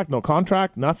contract,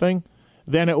 nothing.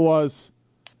 Then it was,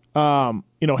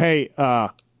 hey,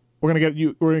 we're gonna get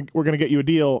you a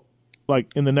deal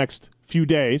like in the next few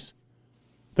days.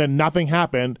 Then nothing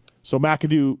happened. So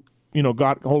McAdoo,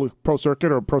 got a hold of Pro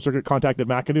Circuit, or Pro Circuit contacted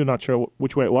McAdoo. Not sure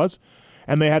which way it was,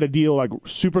 and they had a deal like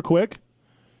super quick.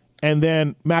 And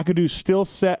then McAdoo still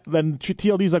set. Then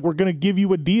TLD's like, we're gonna give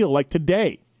you a deal like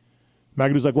today.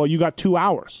 McAdoo's like, well, you got 2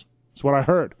 hours. That's what I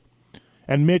heard.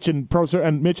 And Mitch and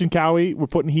Cowie were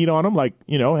putting heat on him, like,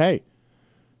 hey.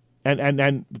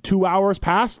 And 2 hours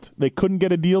passed. They couldn't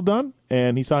get a deal done,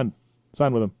 and he signed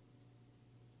with him.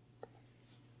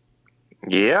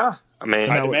 Yeah, I mean,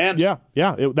 high demand. Yeah.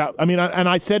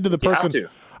 I said to the person,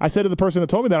 that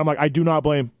told me that, I'm like, I do not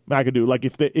blame McAdoo. Like,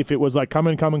 if it was like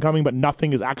coming, but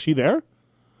nothing is actually there,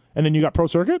 and then you got Pro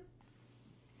Circuit.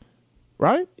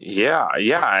 Right? Yeah,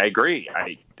 I agree.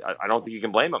 I don't think you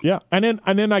can blame him. Yeah, and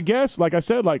then I guess, like I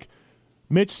said, like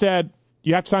Mitch said,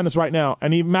 you have to sign this right now,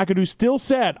 and even McAdoo still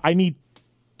said,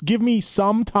 give me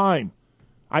some time.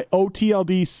 I owe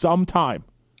TLD some time,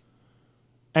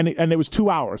 and it was 2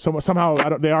 hours. So somehow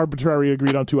they arbitrarily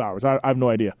agreed on 2 hours. I have no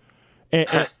idea,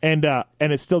 and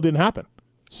it still didn't happen.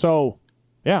 So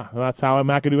yeah, that's how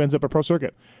McAdoo ends up at Pro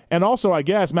Circuit. And also, I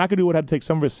guess McAdoo would have to take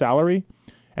some of his salary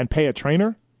and pay a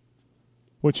trainer.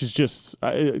 Which is just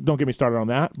don't get me started on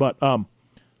that. But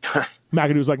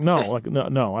McAdoo was like, no, I don't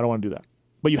want to do that.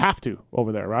 But you have to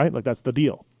over there, right? Like, that's the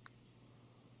deal.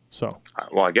 So,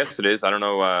 well, I guess it is. I don't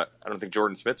know. I don't think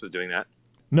Jordan Smith was doing that.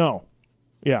 No,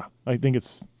 yeah, I think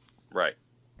it's right.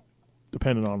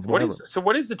 Dependent on whatever.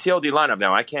 What is the TLD lineup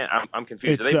now? I'm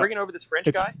confused. Are they bringing over this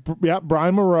French guy? Yeah,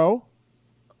 Brian Moreau.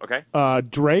 Okay.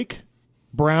 Drake,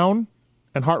 Brown,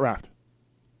 and Hartraft.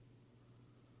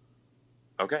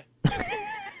 Okay.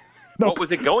 What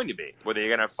was it going to be? Were they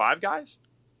going to have 5 guys?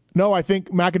 No, I think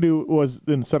McAdoo was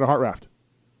instead of Hartraft.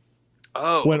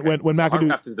 Oh, when McAdoo,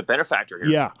 Hartraft is the benefactor here.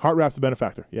 Yeah, Hartraft's the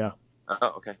benefactor. Yeah.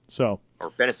 Oh, okay. So, or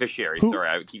beneficiary. Sorry,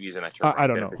 I keep using that term. I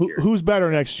don't know. Who's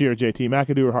better next year, JT,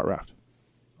 McAdoo or Hartraft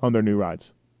on their new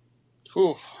rides?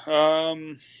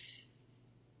 I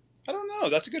don't know.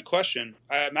 That's a good question.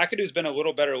 McAdoo's been a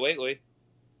little better lately.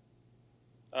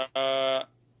 I'll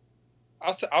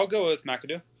go with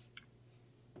McAdoo.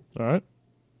 All right.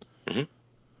 Mm-hmm.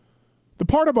 The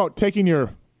part about taking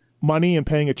your money and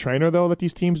paying a trainer, though, that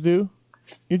these teams do,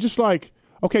 you're just like,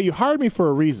 okay, you hired me for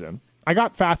a reason. I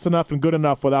got fast enough and good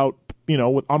enough without,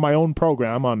 on my own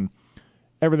program, on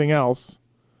everything else,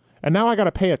 and now I got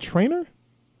to pay a trainer?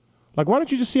 Like, why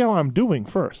don't you just see how I'm doing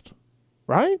first?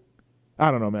 Right?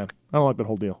 I don't know, man. I don't like that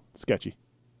whole deal. It's sketchy.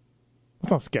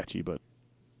 It's not sketchy, but...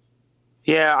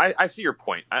 Yeah, I see your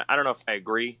point. I don't know if I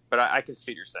agree, but I can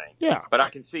see what you're saying. Yeah. But I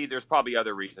can see there's probably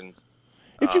other reasons.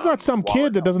 If you got some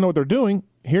kid that doesn't know what they're doing,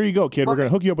 here you go, kid. We're going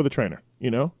to hook you up with a trainer,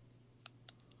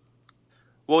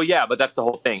 Well, yeah, but that's the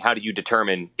whole thing. How do you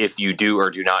determine if you do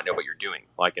or do not know what you're doing?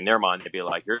 Like, in their mind, they'd be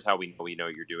like, here's how we know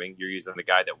what you're doing. You're using the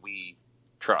guy that we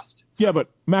trust. So, yeah,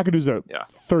 but McAdoo's a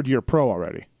third-year pro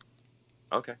already.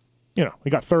 Okay. He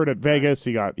got third at Vegas.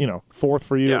 He got, fourth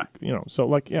for you. Yeah. So,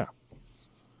 like, yeah.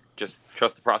 Just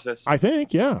trust the process? I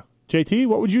think, yeah. JT,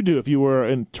 what would you do if you were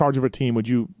in charge of a team? Would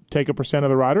you take a % of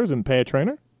the riders and pay a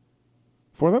trainer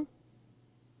for them?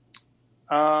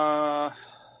 Well,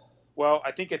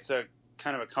 I think it's a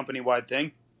kind of a company-wide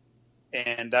thing,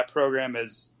 and that program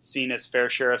is seen as fair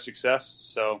share of success,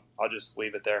 so I'll just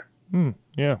leave it there.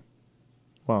 Yeah.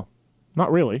 Well,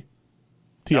 not really.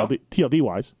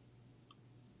 TLD-wise.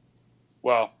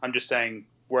 Well, I'm just saying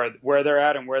where they're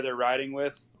at and where they're riding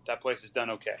with, that place has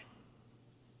done okay.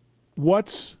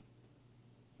 What's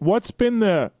been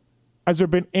has there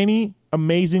been any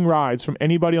amazing rides from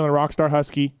anybody on the Rockstar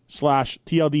Husky /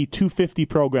 TLD 250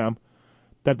 program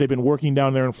that they've been working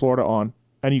down there in Florida on?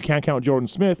 And you can't count Jordan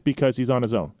Smith because he's on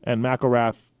his own. And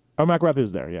McElrath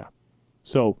is there, yeah.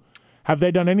 So have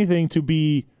they done anything to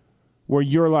be where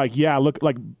you're like, yeah, look,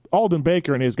 like Alden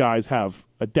Baker and his guys have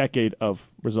a decade of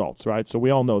results, right? So we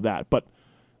all know that. But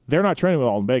they're not training with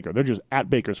Alden Baker. They're just at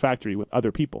Baker's factory with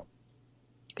other people.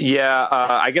 Yeah,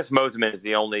 I guess Mosiman is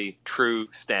the only true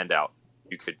standout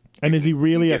you could. And is he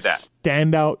really a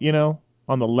standout,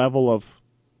 on the level of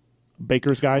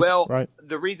Baker's guys? Well, right?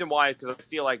 The reason why is because I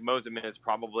feel like Mosiman is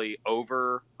probably I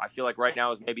feel like right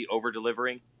now is maybe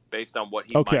over-delivering based on what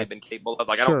he might have been capable of.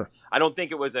 Like, sure. I don't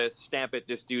think it was a stamp it,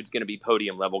 this dude's going to be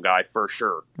podium level guy for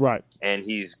sure. Right. And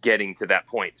he's getting to that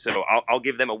point. So I'll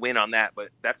give them a win on that, but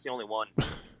that's the only one.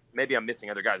 Maybe I'm missing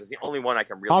other guys. It's the only one I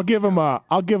can really. I'll give him I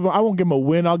won't give him a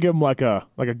win. I'll give him like a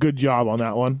good job on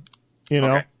that one.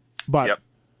 Okay. But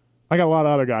I got a lot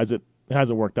of other guys it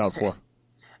hasn't worked out for.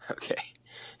 Okay.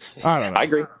 I don't know. I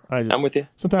agree. I'm with you.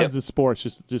 Sometimes the sport's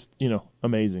just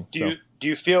amazing. Do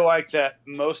you feel like that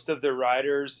most of the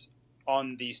riders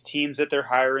on these teams that they're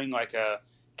hiring, like a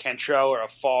Cantrell or a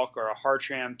Falk or a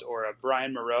Hartranft or a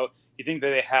Brian Moreau, you think that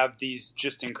they have these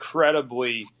just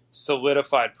incredibly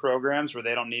solidified programs where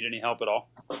they don't need any help at all?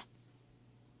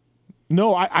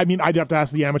 No, I mean, I'd have to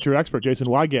ask the amateur expert, Jason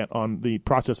Wygant, on the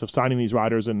process of signing these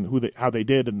riders and how they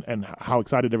did and how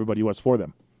excited everybody was for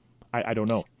them. I don't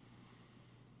know.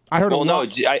 I heard. Well, no,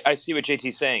 I see what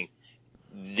JT's saying.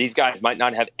 These guys might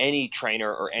not have any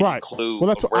trainer or any clue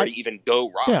where to even go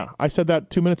ride. Yeah, I said that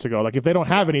 2 minutes ago. Like, if they don't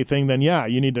have anything, then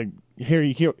you need to here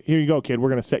you go, kid. We're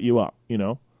going to set you up.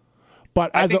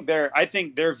 But I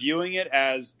think they're viewing it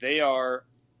as they are,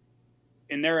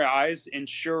 in their eyes,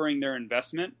 ensuring their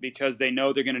investment because they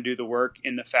know they're going to do the work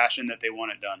in the fashion that they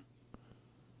want it done.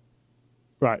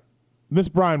 Right. This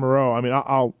Brian Moreau, I mean,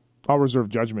 I'll reserve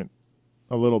judgment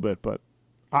a little bit, but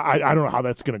I don't know how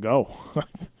that's going to go.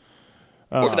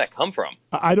 Where did that come from?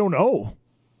 I don't know.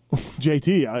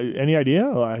 JT, any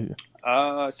idea?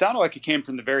 It sounded like it came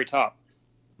from the very top.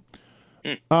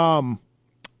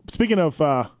 Speaking of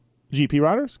GP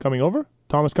riders coming over,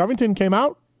 Thomas Covington came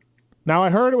out. Now, I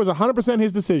heard it was 100%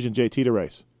 his decision, JT, to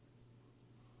race.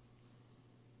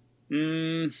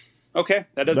 Okay.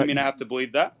 That doesn't mean I have to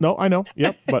believe that. No, I know.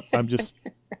 Yep, but I'm just...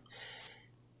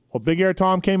 Well, Big Air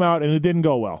Tom came out, and it didn't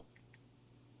go well.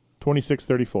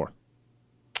 26-34.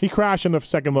 He crashed in the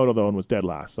second moto, though, and was dead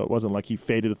last. So it wasn't like he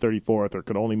faded a 34th or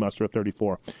could only muster a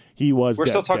 34. He was We're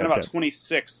dead, still talking about dead.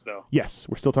 26th, though. Yes,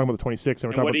 we're still talking about the 26th.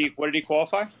 And what did he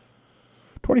qualify?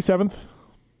 27th.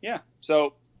 Yeah.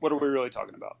 So what are we really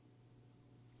talking about?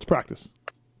 It's practice.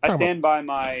 I stand by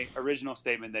my original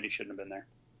statement that he shouldn't have been there.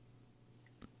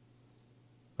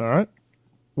 All right.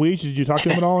 Weege, did you talk to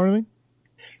him at all or anything?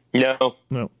 No.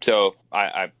 So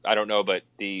I don't know, but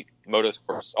the moto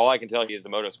scores, all I can tell you is the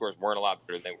moto scores weren't a lot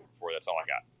better than they were before. That's all I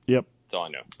got. Yep. That's all I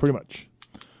know. Pretty much.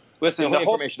 Listen, the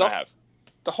whole information I have.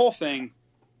 The whole thing,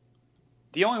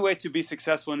 the only way to be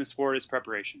successful in this sport is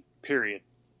preparation, period.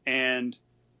 And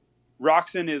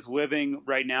Roczen is living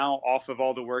right now off of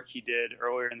all the work he did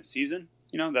earlier in the season.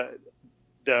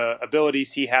 The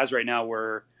abilities he has right now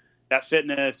were that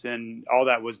fitness and all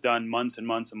that was done months and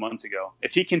months and months ago.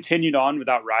 If he continued on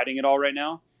without riding at all right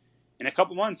now, in a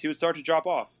couple months he would start to drop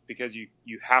off because you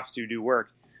have to do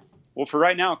work. Well, for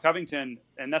right now, Covington,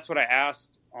 and that's what I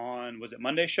asked on, was it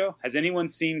Monday's show? Has anyone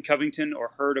seen Covington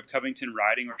or heard of Covington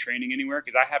riding or training anywhere?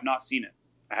 Because I have not seen it.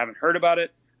 I haven't heard about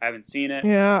it. I haven't seen it.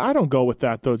 Yeah, I don't go with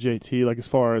that though, JT. Like as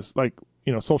far as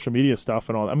social media stuff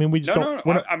and all that. I mean, we just don't.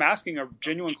 No. I'm asking a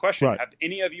genuine question. Right. Have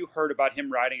any of you heard about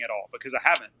him riding at all? Because I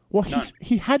haven't. Well,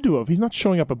 he had to have. He's not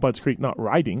showing up at Budds Creek not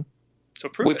riding. So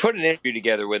prove we it. put an interview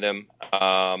together with him.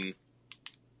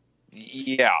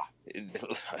 Yeah.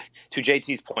 To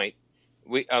JT's point,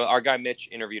 our guy Mitch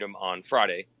interviewed him on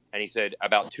Friday, and he said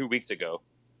about 2 weeks ago,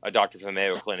 a doctor from the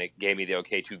Mayo Clinic gave me the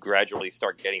okay to gradually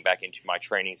start getting back into my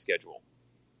training schedule.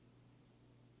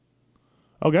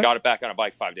 Okay. Got it back on a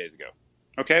bike 5 days ago.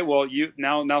 Okay, well,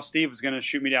 now Steve is going to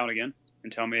shoot me down again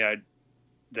and tell me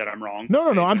that I'm wrong. No.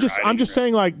 I'm just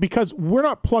saying, like, because we're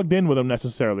not plugged in with him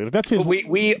necessarily. That's his.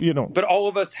 But But all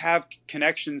of us have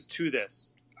connections to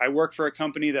this. I work for a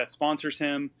company that sponsors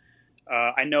him.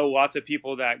 I know lots of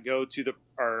people that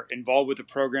are involved with the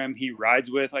program he rides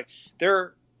with. Like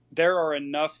there are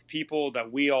enough people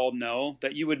that we all know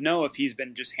that you would know if he's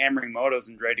been just hammering motos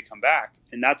and ready to come back.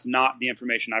 And that's not the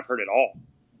information I've heard at all.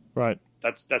 Right.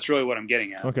 That's really what I'm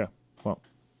getting at. Okay. Well,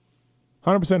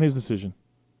 100% his decision.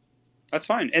 That's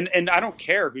fine. And I don't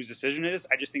care whose decision it is.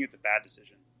 I just think it's a bad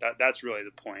decision. That's really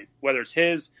the point. Whether it's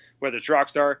his, whether it's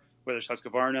Rockstar, whether it's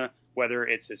Husqvarna, whether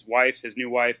it's his wife, his new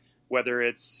wife, whether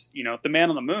it's, the man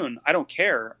on the moon, I don't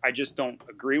care. I just don't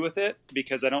agree with it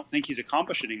because I don't think he's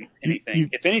accomplishing anything.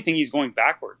 If anything, he's going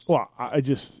backwards. Well,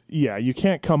 you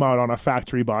can't come out on a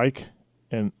factory bike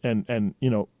and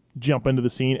jump into the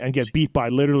scene and get beat by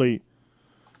literally,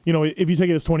 if you take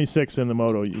it as 26 in the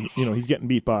moto, he's getting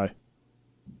beat by,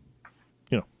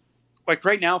 like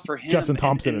right now for him, Justin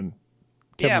Thompson and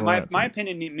Kevin Moranz. My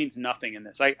opinion means nothing in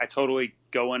this. I totally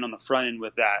go in on the front end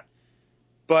with that.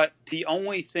 But the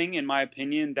only thing, in my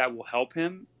opinion, that will help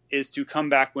him is to come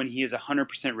back when he is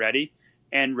 100% ready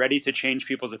and ready to change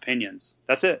people's opinions.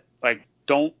 That's it. Like,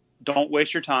 don't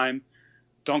waste your time.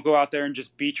 Don't go out there and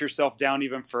just beat yourself down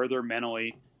even further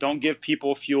mentally. Don't give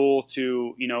people fuel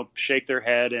to, shake their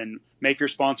head and make your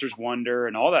sponsors wonder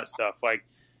and all that stuff. Like,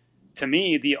 to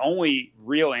me, the only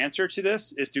real answer to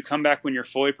this is to come back when you're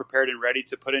fully prepared and ready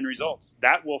to put in results.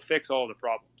 That will fix all the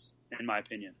problems, in my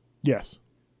opinion. Yes.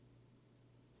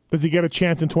 Does he get a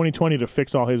chance in 2020 to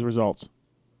fix all his results?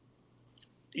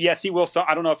 Yes, he will. So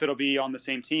I don't know if it'll be on the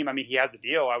same team. I mean, he has a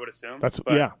deal, I would assume.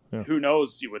 Yeah. Who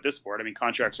knows with this sport? I mean,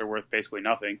 contracts are worth basically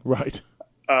nothing. Right.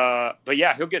 But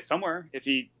yeah, he'll get somewhere if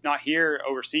he not here,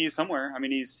 overseas somewhere. I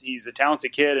mean, he's a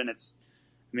talented kid, and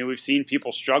we've seen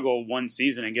people struggle one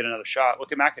season and get another shot.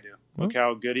 Look at McAdoo. Look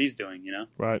how good he's doing.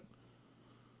 Right.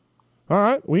 All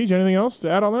right, Weege, anything else to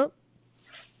add on that?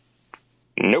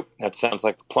 Nope, that sounds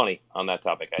like plenty on that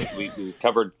topic. We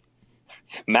covered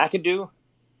McAdoo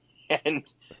and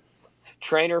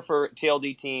trainer for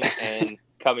TLD team and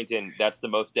Covington. That's the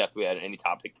most depth we had in any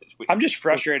topic this week. I'm just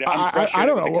frustrated. I'm frustrated I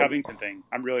don't with know. the Covington thing.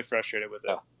 I'm really frustrated with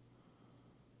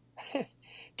it.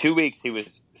 2 weeks he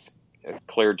was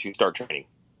cleared to start training.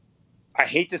 I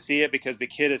hate to see it because the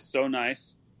kid is so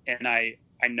nice, and I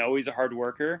know he's a hard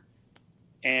worker.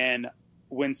 And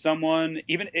when someone,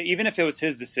 even if it was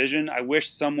his decision, I wish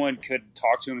someone could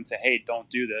talk to him and say, hey, don't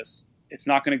do this. It's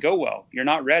not going to go well. You're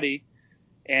not ready.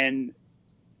 And,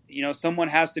 someone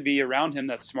has to be around him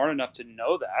that's smart enough to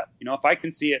know that. If I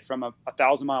can see it from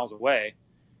 1,000 miles away,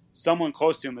 someone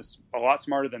close to him is a lot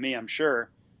smarter than me, I'm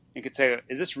sure, and could say,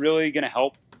 is this really going to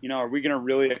help? Are we going to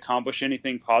really accomplish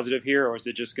anything positive here, or is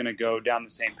it just going to go down the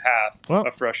same path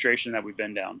of frustration that we've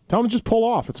been down? Tell him to just pull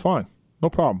off. It's fine. No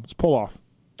problem. Just pull off.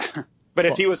 But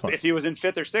if he was in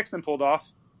 5th or 6th and pulled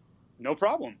off, no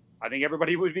problem. I think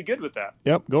everybody would be good with that.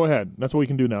 Yep, go ahead. That's what we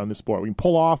can do now in this sport. We can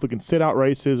pull off. We can sit out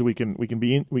races. We can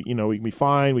be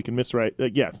fine. We can miss race.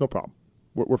 Yeah, it's no problem.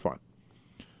 We're fine.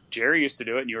 Jerry used to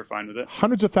do it, and you were fine with it.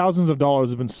 Hundreds of thousands of dollars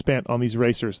have been spent on these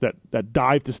racers that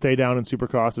dive to stay down in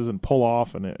supercrosses and pull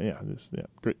off. And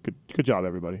great, good job,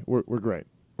 everybody. We're great.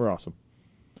 We're awesome.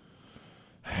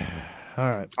 All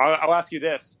right. I'll ask you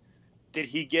this: did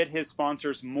he get his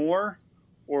sponsors more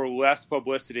or less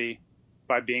publicity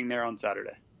by being there on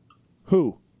Saturday?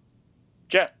 Who?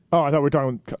 Jet. Oh, I thought we were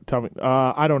talking.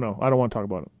 I don't know. I don't want to talk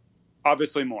about it.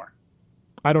 Obviously more.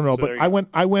 I don't know, So but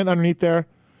I went underneath there,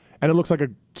 and it looks like a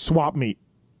swap meet.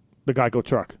 The Geico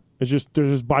truck. There's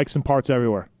just bikes and parts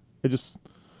everywhere. It's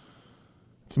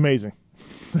amazing.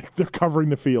 They're covering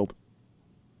the field.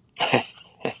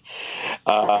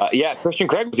 Yeah, Christian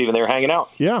Craig was even there hanging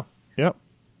out. Yeah. Yep.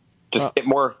 Just get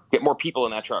more people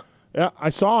in that truck. Yeah, I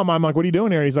saw him. I'm like, "What are you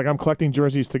doing here?" He's like, "I'm collecting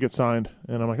jerseys to get signed."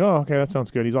 And I'm like, "Oh, okay, that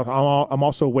sounds good." I'm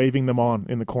also waving them on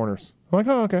in the corners. I'm like,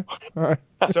 "Oh, okay, all right."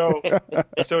 So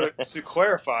to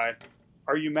clarify,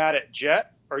 are you mad at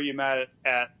Jet or are you mad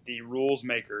at the rules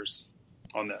makers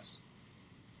on this?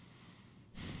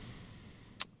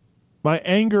 My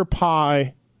anger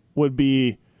pie would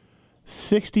be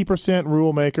 60%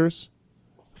 rule makers,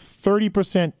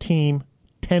 30% team,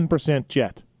 10%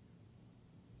 Jet.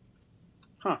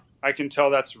 Huh. I can tell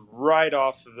that's right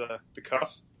off the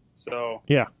cuff. So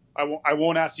Yeah. I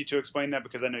won't ask you to explain that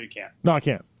because I know you can't. No, I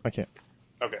can't. Okay.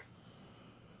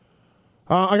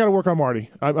 I got to work on Marty.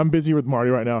 I'm busy with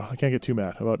Marty right now. I can't get too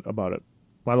mad about it.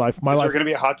 My life. Is there going to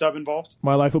be a hot tub involved?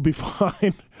 My life will be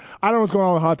fine. I don't know what's going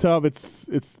on with the hot tub.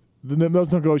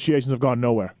 Those negotiations have gone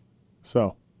nowhere.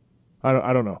 So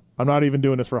I don't know. I'm not even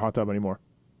doing this for a hot tub anymore.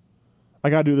 I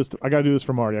got to do this. I got to do this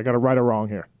for Marty. I got to right a wrong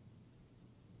here.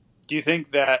 Do you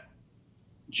think that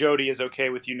Jody is okay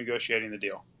with you negotiating the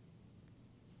deal?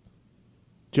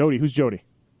 Jody, who's Jody?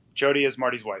 Jody is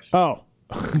Marty's wife. Oh,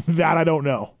 that I don't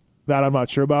know. That I'm not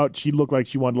sure about. She looked like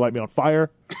she wanted to light me on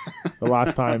fire the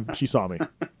last time she saw me.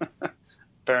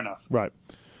 Fair enough. Right.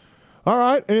 All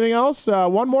right. Anything else?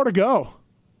 One more to go.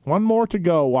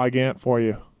 Wygant, for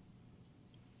you.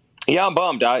 Yeah, I'm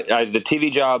bummed. The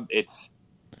TV job, it's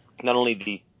not only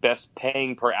the best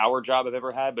paying per hour job I've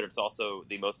ever had, but it's also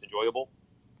the most enjoyable,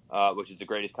 which is the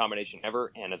greatest combination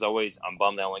ever. And as always, I'm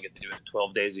bummed I only get to do it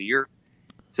 12 days a year.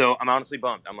 So I'm honestly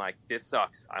bummed. I'm like, this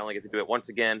sucks. I only get to do it once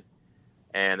again,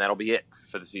 and that'll be it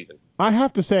for the season. I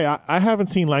have to say, I haven't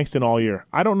seen Langston all year.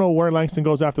 I don't know where Langston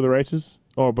goes after the races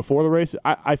or before the race.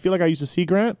 I feel like I used to see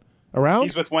Grant around.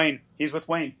 He's with Wayne.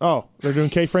 Oh, they're doing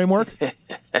K-frame work?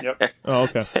 Yep. Oh,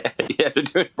 okay. Yeah,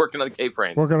 they're working on the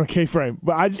K-frames. Working on K-frame.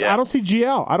 But I don't see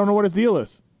GL. I don't know what his deal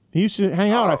is. He used to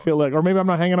hang out, I feel like. Or maybe I'm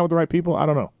not hanging out with the right people. I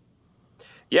don't know.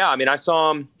 Yeah, I mean, I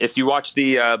saw him. If you watch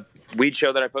the weed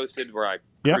show that I posted where I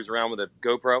cruise around with a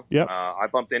GoPro, I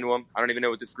bumped into him. I don't even know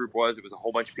what this group was. It was a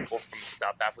whole bunch of people from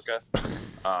South Africa.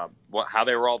 How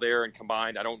they were all there and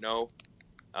combined, I don't know.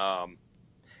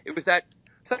 It was that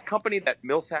company that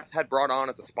Millsaps had brought on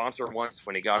as a sponsor once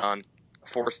when he got on a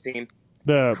Force team.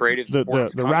 The Sports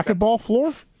the racquetball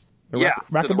floor? So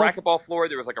the racquetball floor,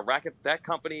 there was like a racket. That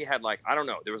company had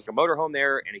there was a motorhome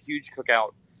there and a huge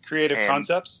cookout. Creative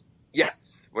Concepts?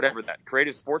 Yes, whatever that.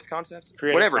 Creative Sports Concepts?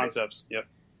 Creative whatever Concepts, yep.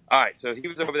 All right, so he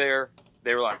was over there.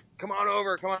 they were like, come on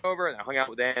over. And I hung out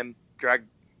with them, dragged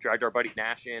our buddy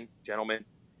Nash in, gentleman,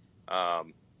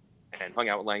 and hung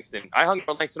out with Langston. I hung out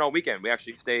with Langston all weekend. We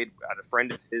actually stayed at a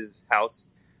friend of his house,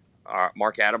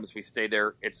 Mark Adams. We stayed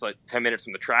there. It's like 10 minutes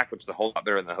from the track, which is a whole lot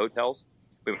better than the hotels.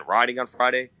 We went riding on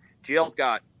Friday. GL's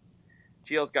got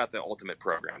the ultimate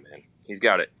program, man. He's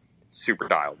got it super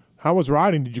dialed. How was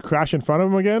riding? Did you crash in front of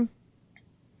him again?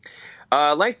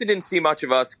 Langston didn't see much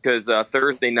of us because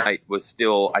Thursday night was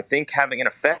still, I think, having an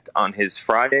effect on his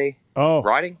Friday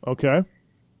riding. Okay.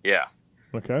 Yeah.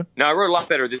 Okay. Now, I rode a lot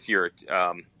better this year.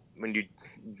 When you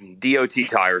DOT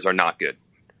tires are not good.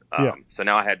 So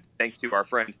now I had, thanks to our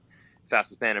friend,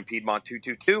 fastest man in Piedmont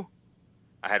 222,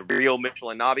 I had real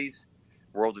Michelin knobbies,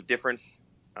 worlds of difference.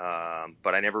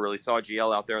 But I never really saw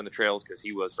GL out there on the trails because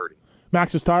he was hurting.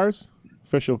 Maxxis Tires,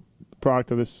 official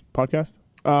product of this podcast.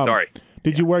 Sorry.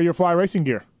 Did you wear your Fly Racing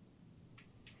gear?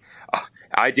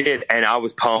 I did, and I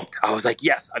was pumped. I was like,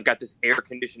 yes, I've got this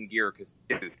air-conditioned gear because,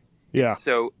 dude, it's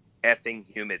so effing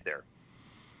humid there.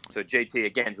 So, JT,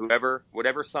 again,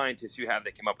 whatever scientists you have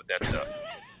that came up with that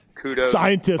stuff, kudos.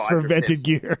 Scientists for vented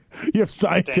gear. You have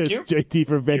scientists, JT,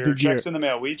 for vented gear. Your check's in the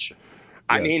mail, Weech.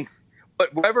 I mean,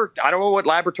 but whatever, I don't know what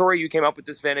laboratory you came up with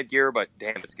this vented gear, but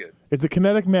damn, it's good. It's a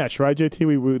kinetic mesh, right,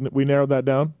 JT? We narrowed that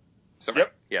down? So,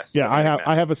 yep. Yes. Yeah,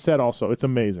 I have a set also. It's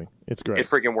amazing. It's great. It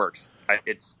freaking works. I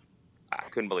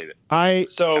couldn't believe it.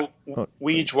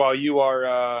 Weege, while you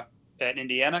are at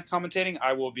Indiana commentating,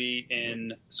 I will be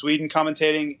in Sweden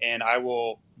commentating, and I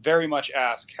will very much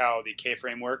ask how the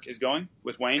K-frame work is going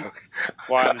with Wayne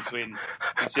while I'm in Sweden,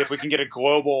 and see if we can get a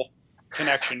global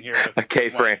connection here with a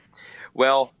K-frame.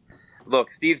 Well, look,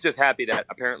 Steve's just happy that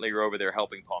apparently you're over there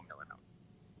helping Paul Millen out.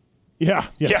 Yeah.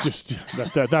 Just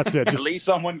that's it. Just at least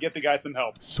someone get the guy some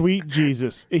help. Sweet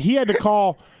Jesus, he had to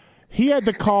call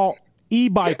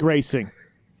e-bike racing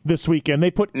this weekend. They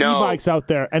put e-bikes out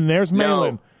there, and there's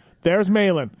Malin. There's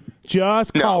Malin,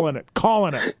 just calling it.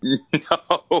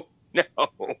 No,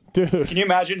 dude. Can you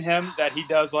imagine him that he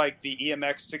does like the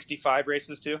EMX 65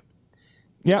 races too?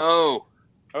 Yeah. Oh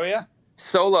yeah.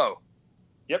 Solo.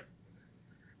 Yep.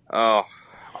 Oh.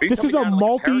 This is a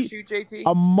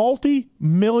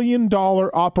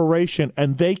multi-million-dollar operation,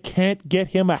 and they can't get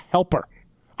him a helper.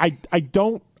 I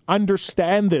don't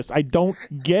understand this. I don't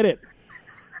get it.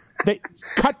 They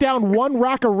cut down one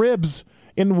rack of ribs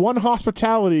in one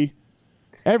hospitality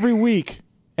every week,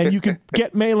 and you can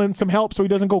get Malin some help so he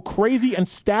doesn't go crazy and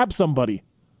stab somebody.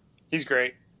 He's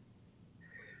great.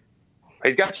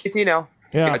 He's got JT now.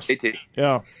 Yeah. He's got JT.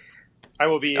 Yeah. I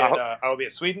will be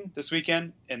at Sweden this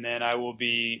weekend, and then I will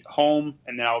be home,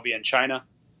 and then I will be in China,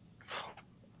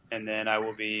 and then I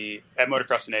will be at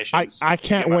Motocross the Nations. I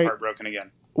can't wait. My heart broken again.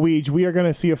 We are going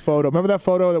to see a photo. Remember that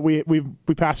photo that we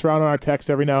pass around on our text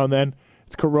every now and then?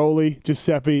 It's Caroli,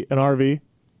 Giuseppe, and RV.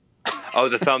 Oh,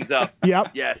 the thumbs up.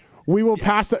 Yep. Yes. We will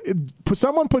pass it.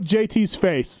 Someone put JT's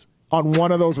face on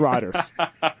one of those riders.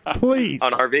 Please.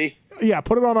 On RV? Yeah,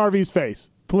 put it on RV's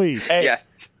face. Please. Hey, yeah.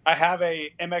 I have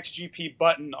a MXGP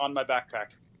button on my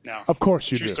backpack now. Of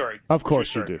course you do. True story. Of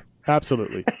course you do.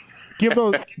 Absolutely. Give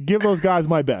those guys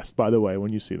my best, by the way,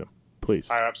 when you see them. Please.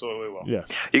 I absolutely will.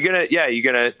 Yes. You're gonna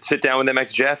sit down with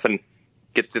MX Jeff and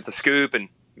get to the scoop and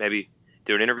maybe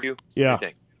do an interview? Yeah. What do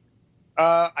you think?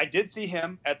 I did see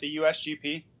him at the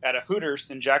USGP at a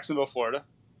Hooters in Jacksonville, Florida.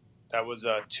 That was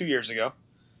 2 years ago.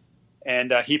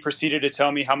 And he proceeded to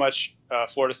tell me how much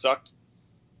Florida sucked.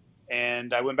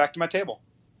 And I went back to my table.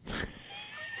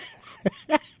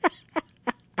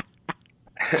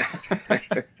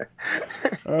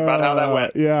 That's about how that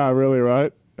went. Yeah, really,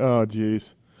 right? Oh,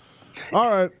 jeez. All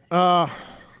right.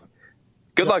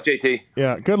 Good luck, JT.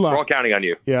 Yeah, good luck. We're all counting on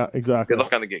you. Yeah, exactly. Good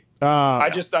luck on the gig.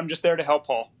 I'm just there to help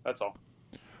Paul. That's all.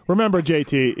 Remember,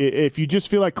 JT, if you just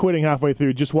feel like quitting halfway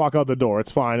through, just walk out the door.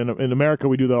 It's fine. In America,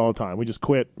 we do that all the time. We just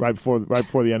quit right before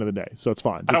the end of the day, so it's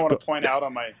fine. I don't want to point out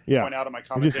on my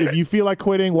comment. Just if you feel like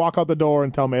quitting, walk out the door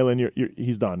and tell Malin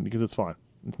he's done, because it's fine.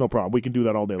 It's no problem. We can do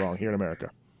that all day long here in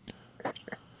America.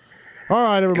 All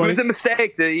right, everybody. It was a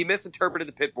mistake. He misinterpreted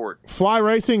the pit board. Fly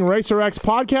Racing Racer X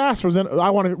podcast. I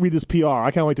want to read this PR.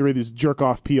 I can't wait to read this jerk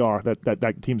off PR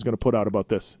that team's going to put out about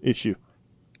this issue.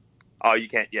 Oh, you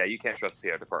can't. Yeah, you can't trust the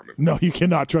PR department. No, you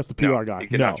cannot trust the PR guy. You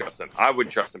cannot trust him. I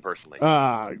wouldn't trust him personally.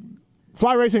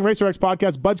 Fly Racing Racer X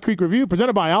podcast, Budds Creek Review,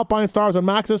 presented by Alpine Stars on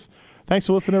Maxxis. Thanks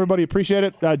for listening, everybody. Appreciate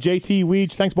it. JT,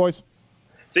 Weege, thanks, boys.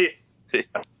 See you.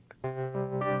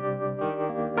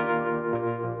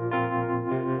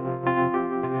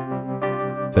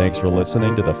 Thanks for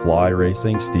listening to the Fly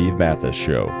Racing Steve Mathis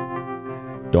Show.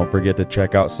 Don't forget to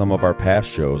check out some of our past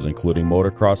shows, including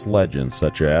motocross legends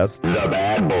such as The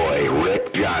Bad Boy,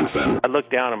 Rick Johnson. I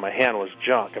looked down and my hand was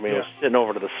junk. I mean, it was sitting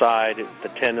over to the side. The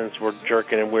tendons were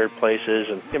jerking in weird places.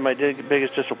 And my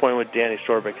biggest disappointment with Danny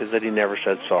Storbeck is that he never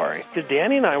said sorry. Because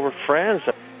Danny and I were friends,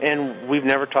 and we've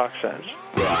never talked since.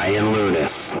 Brian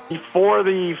Lunas. Before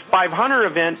the 500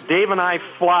 event, Dave and I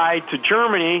fly to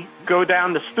Germany, go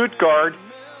down to Stuttgart.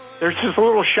 There's this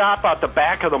little shop out the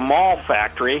back of the mall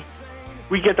factory.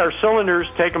 We get our cylinders,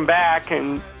 take them back,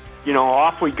 and,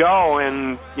 off we go.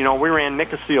 And, we ran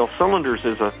Nikasil cylinders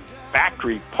as a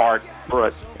factory part for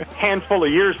a handful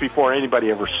of years before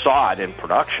anybody ever saw it in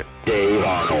production. Dave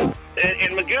Arnold.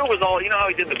 And Magoo was all, how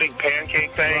he did the big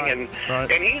pancake thing,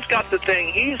 and he's got the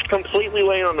thing, he's completely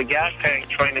laying on the gas tank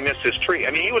trying to miss his tree.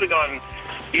 I mean, he would have gone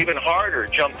even harder,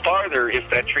 jumped farther if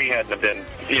that tree hadn't have been,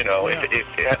 if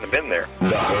it hadn't have been there.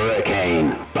 The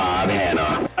Hurricane, Bob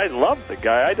Hanna. I love the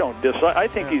guy. I don't dislike. I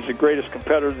think he's the greatest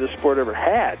competitor this sport ever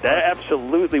had.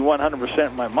 Absolutely 100%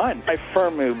 in my mind. I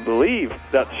firmly believe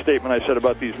that statement I said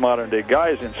about these modern-day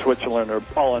guys in Switzerland or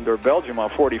Holland or Belgium on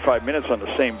 45 minutes on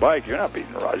the same bike. You're not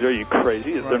beating Roger. Are you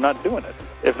crazy? They're not doing it.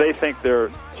 If they think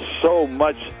they're so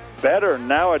much better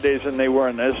nowadays than they were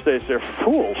in those days, they're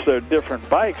fools. They're different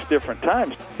bikes, different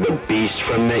times. The Beast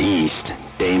from the East,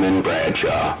 Damon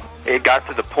Bradshaw. It got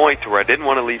to the point where I didn't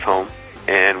want to leave home,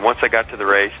 and once I got to the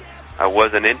race, I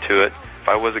wasn't into it. If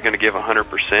I wasn't going to give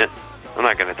 100%, I'm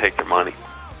not going to take their money.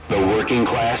 The working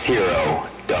class hero,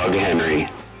 Doug Henry.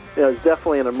 It was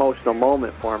definitely an emotional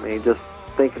moment for me, just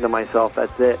thinking to myself,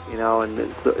 that's it, and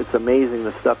it's amazing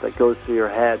the stuff that goes through your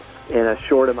head in a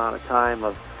short amount of time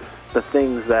of the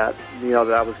things that,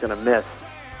 that I was going to miss.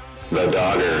 The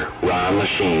Dogger, Ron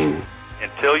Lachine.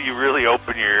 Until you really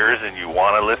open your ears and you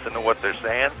want to listen to what they're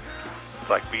saying, it's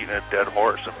like beating a dead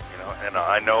horse. And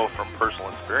I know from personal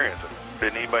experience,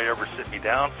 did anybody ever sit me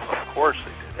down? Of course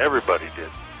they did. Everybody did.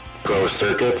 Pro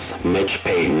Circuits, Mitch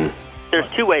Payton. There's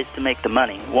two ways to make the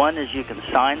money. One is you can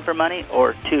sign for money,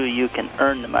 or two, you can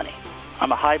earn the money.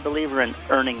 I'm a high believer in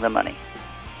earning the money.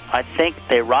 I think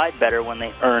they ride better when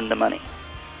they earn the money.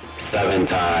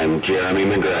 7-time Jeremy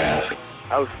McGrath.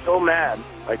 I was so mad,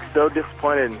 so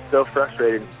disappointed and so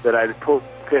frustrated that I pulled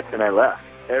the pit and I left.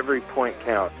 Every point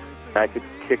counts. I could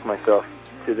kick myself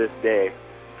to this day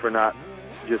for not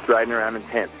just riding around in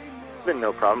 10th. It's been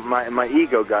no problem. My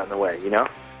ego got in the way,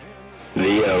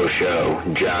 The O Show,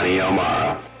 Johnny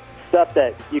O'Mara. Stuff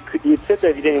that you'd sit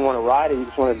there if you didn't even want to ride it, you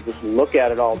just wanted to just look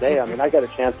at it all day. I mean, I got a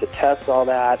chance to test all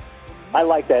that. I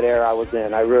like that era I was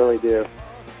in. I really do.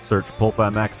 Search Pulp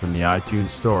MX in the iTunes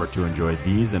store to enjoy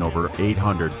these and over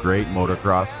 800 great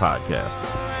motocross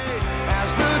podcasts.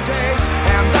 As the days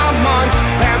and the months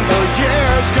and the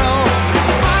years go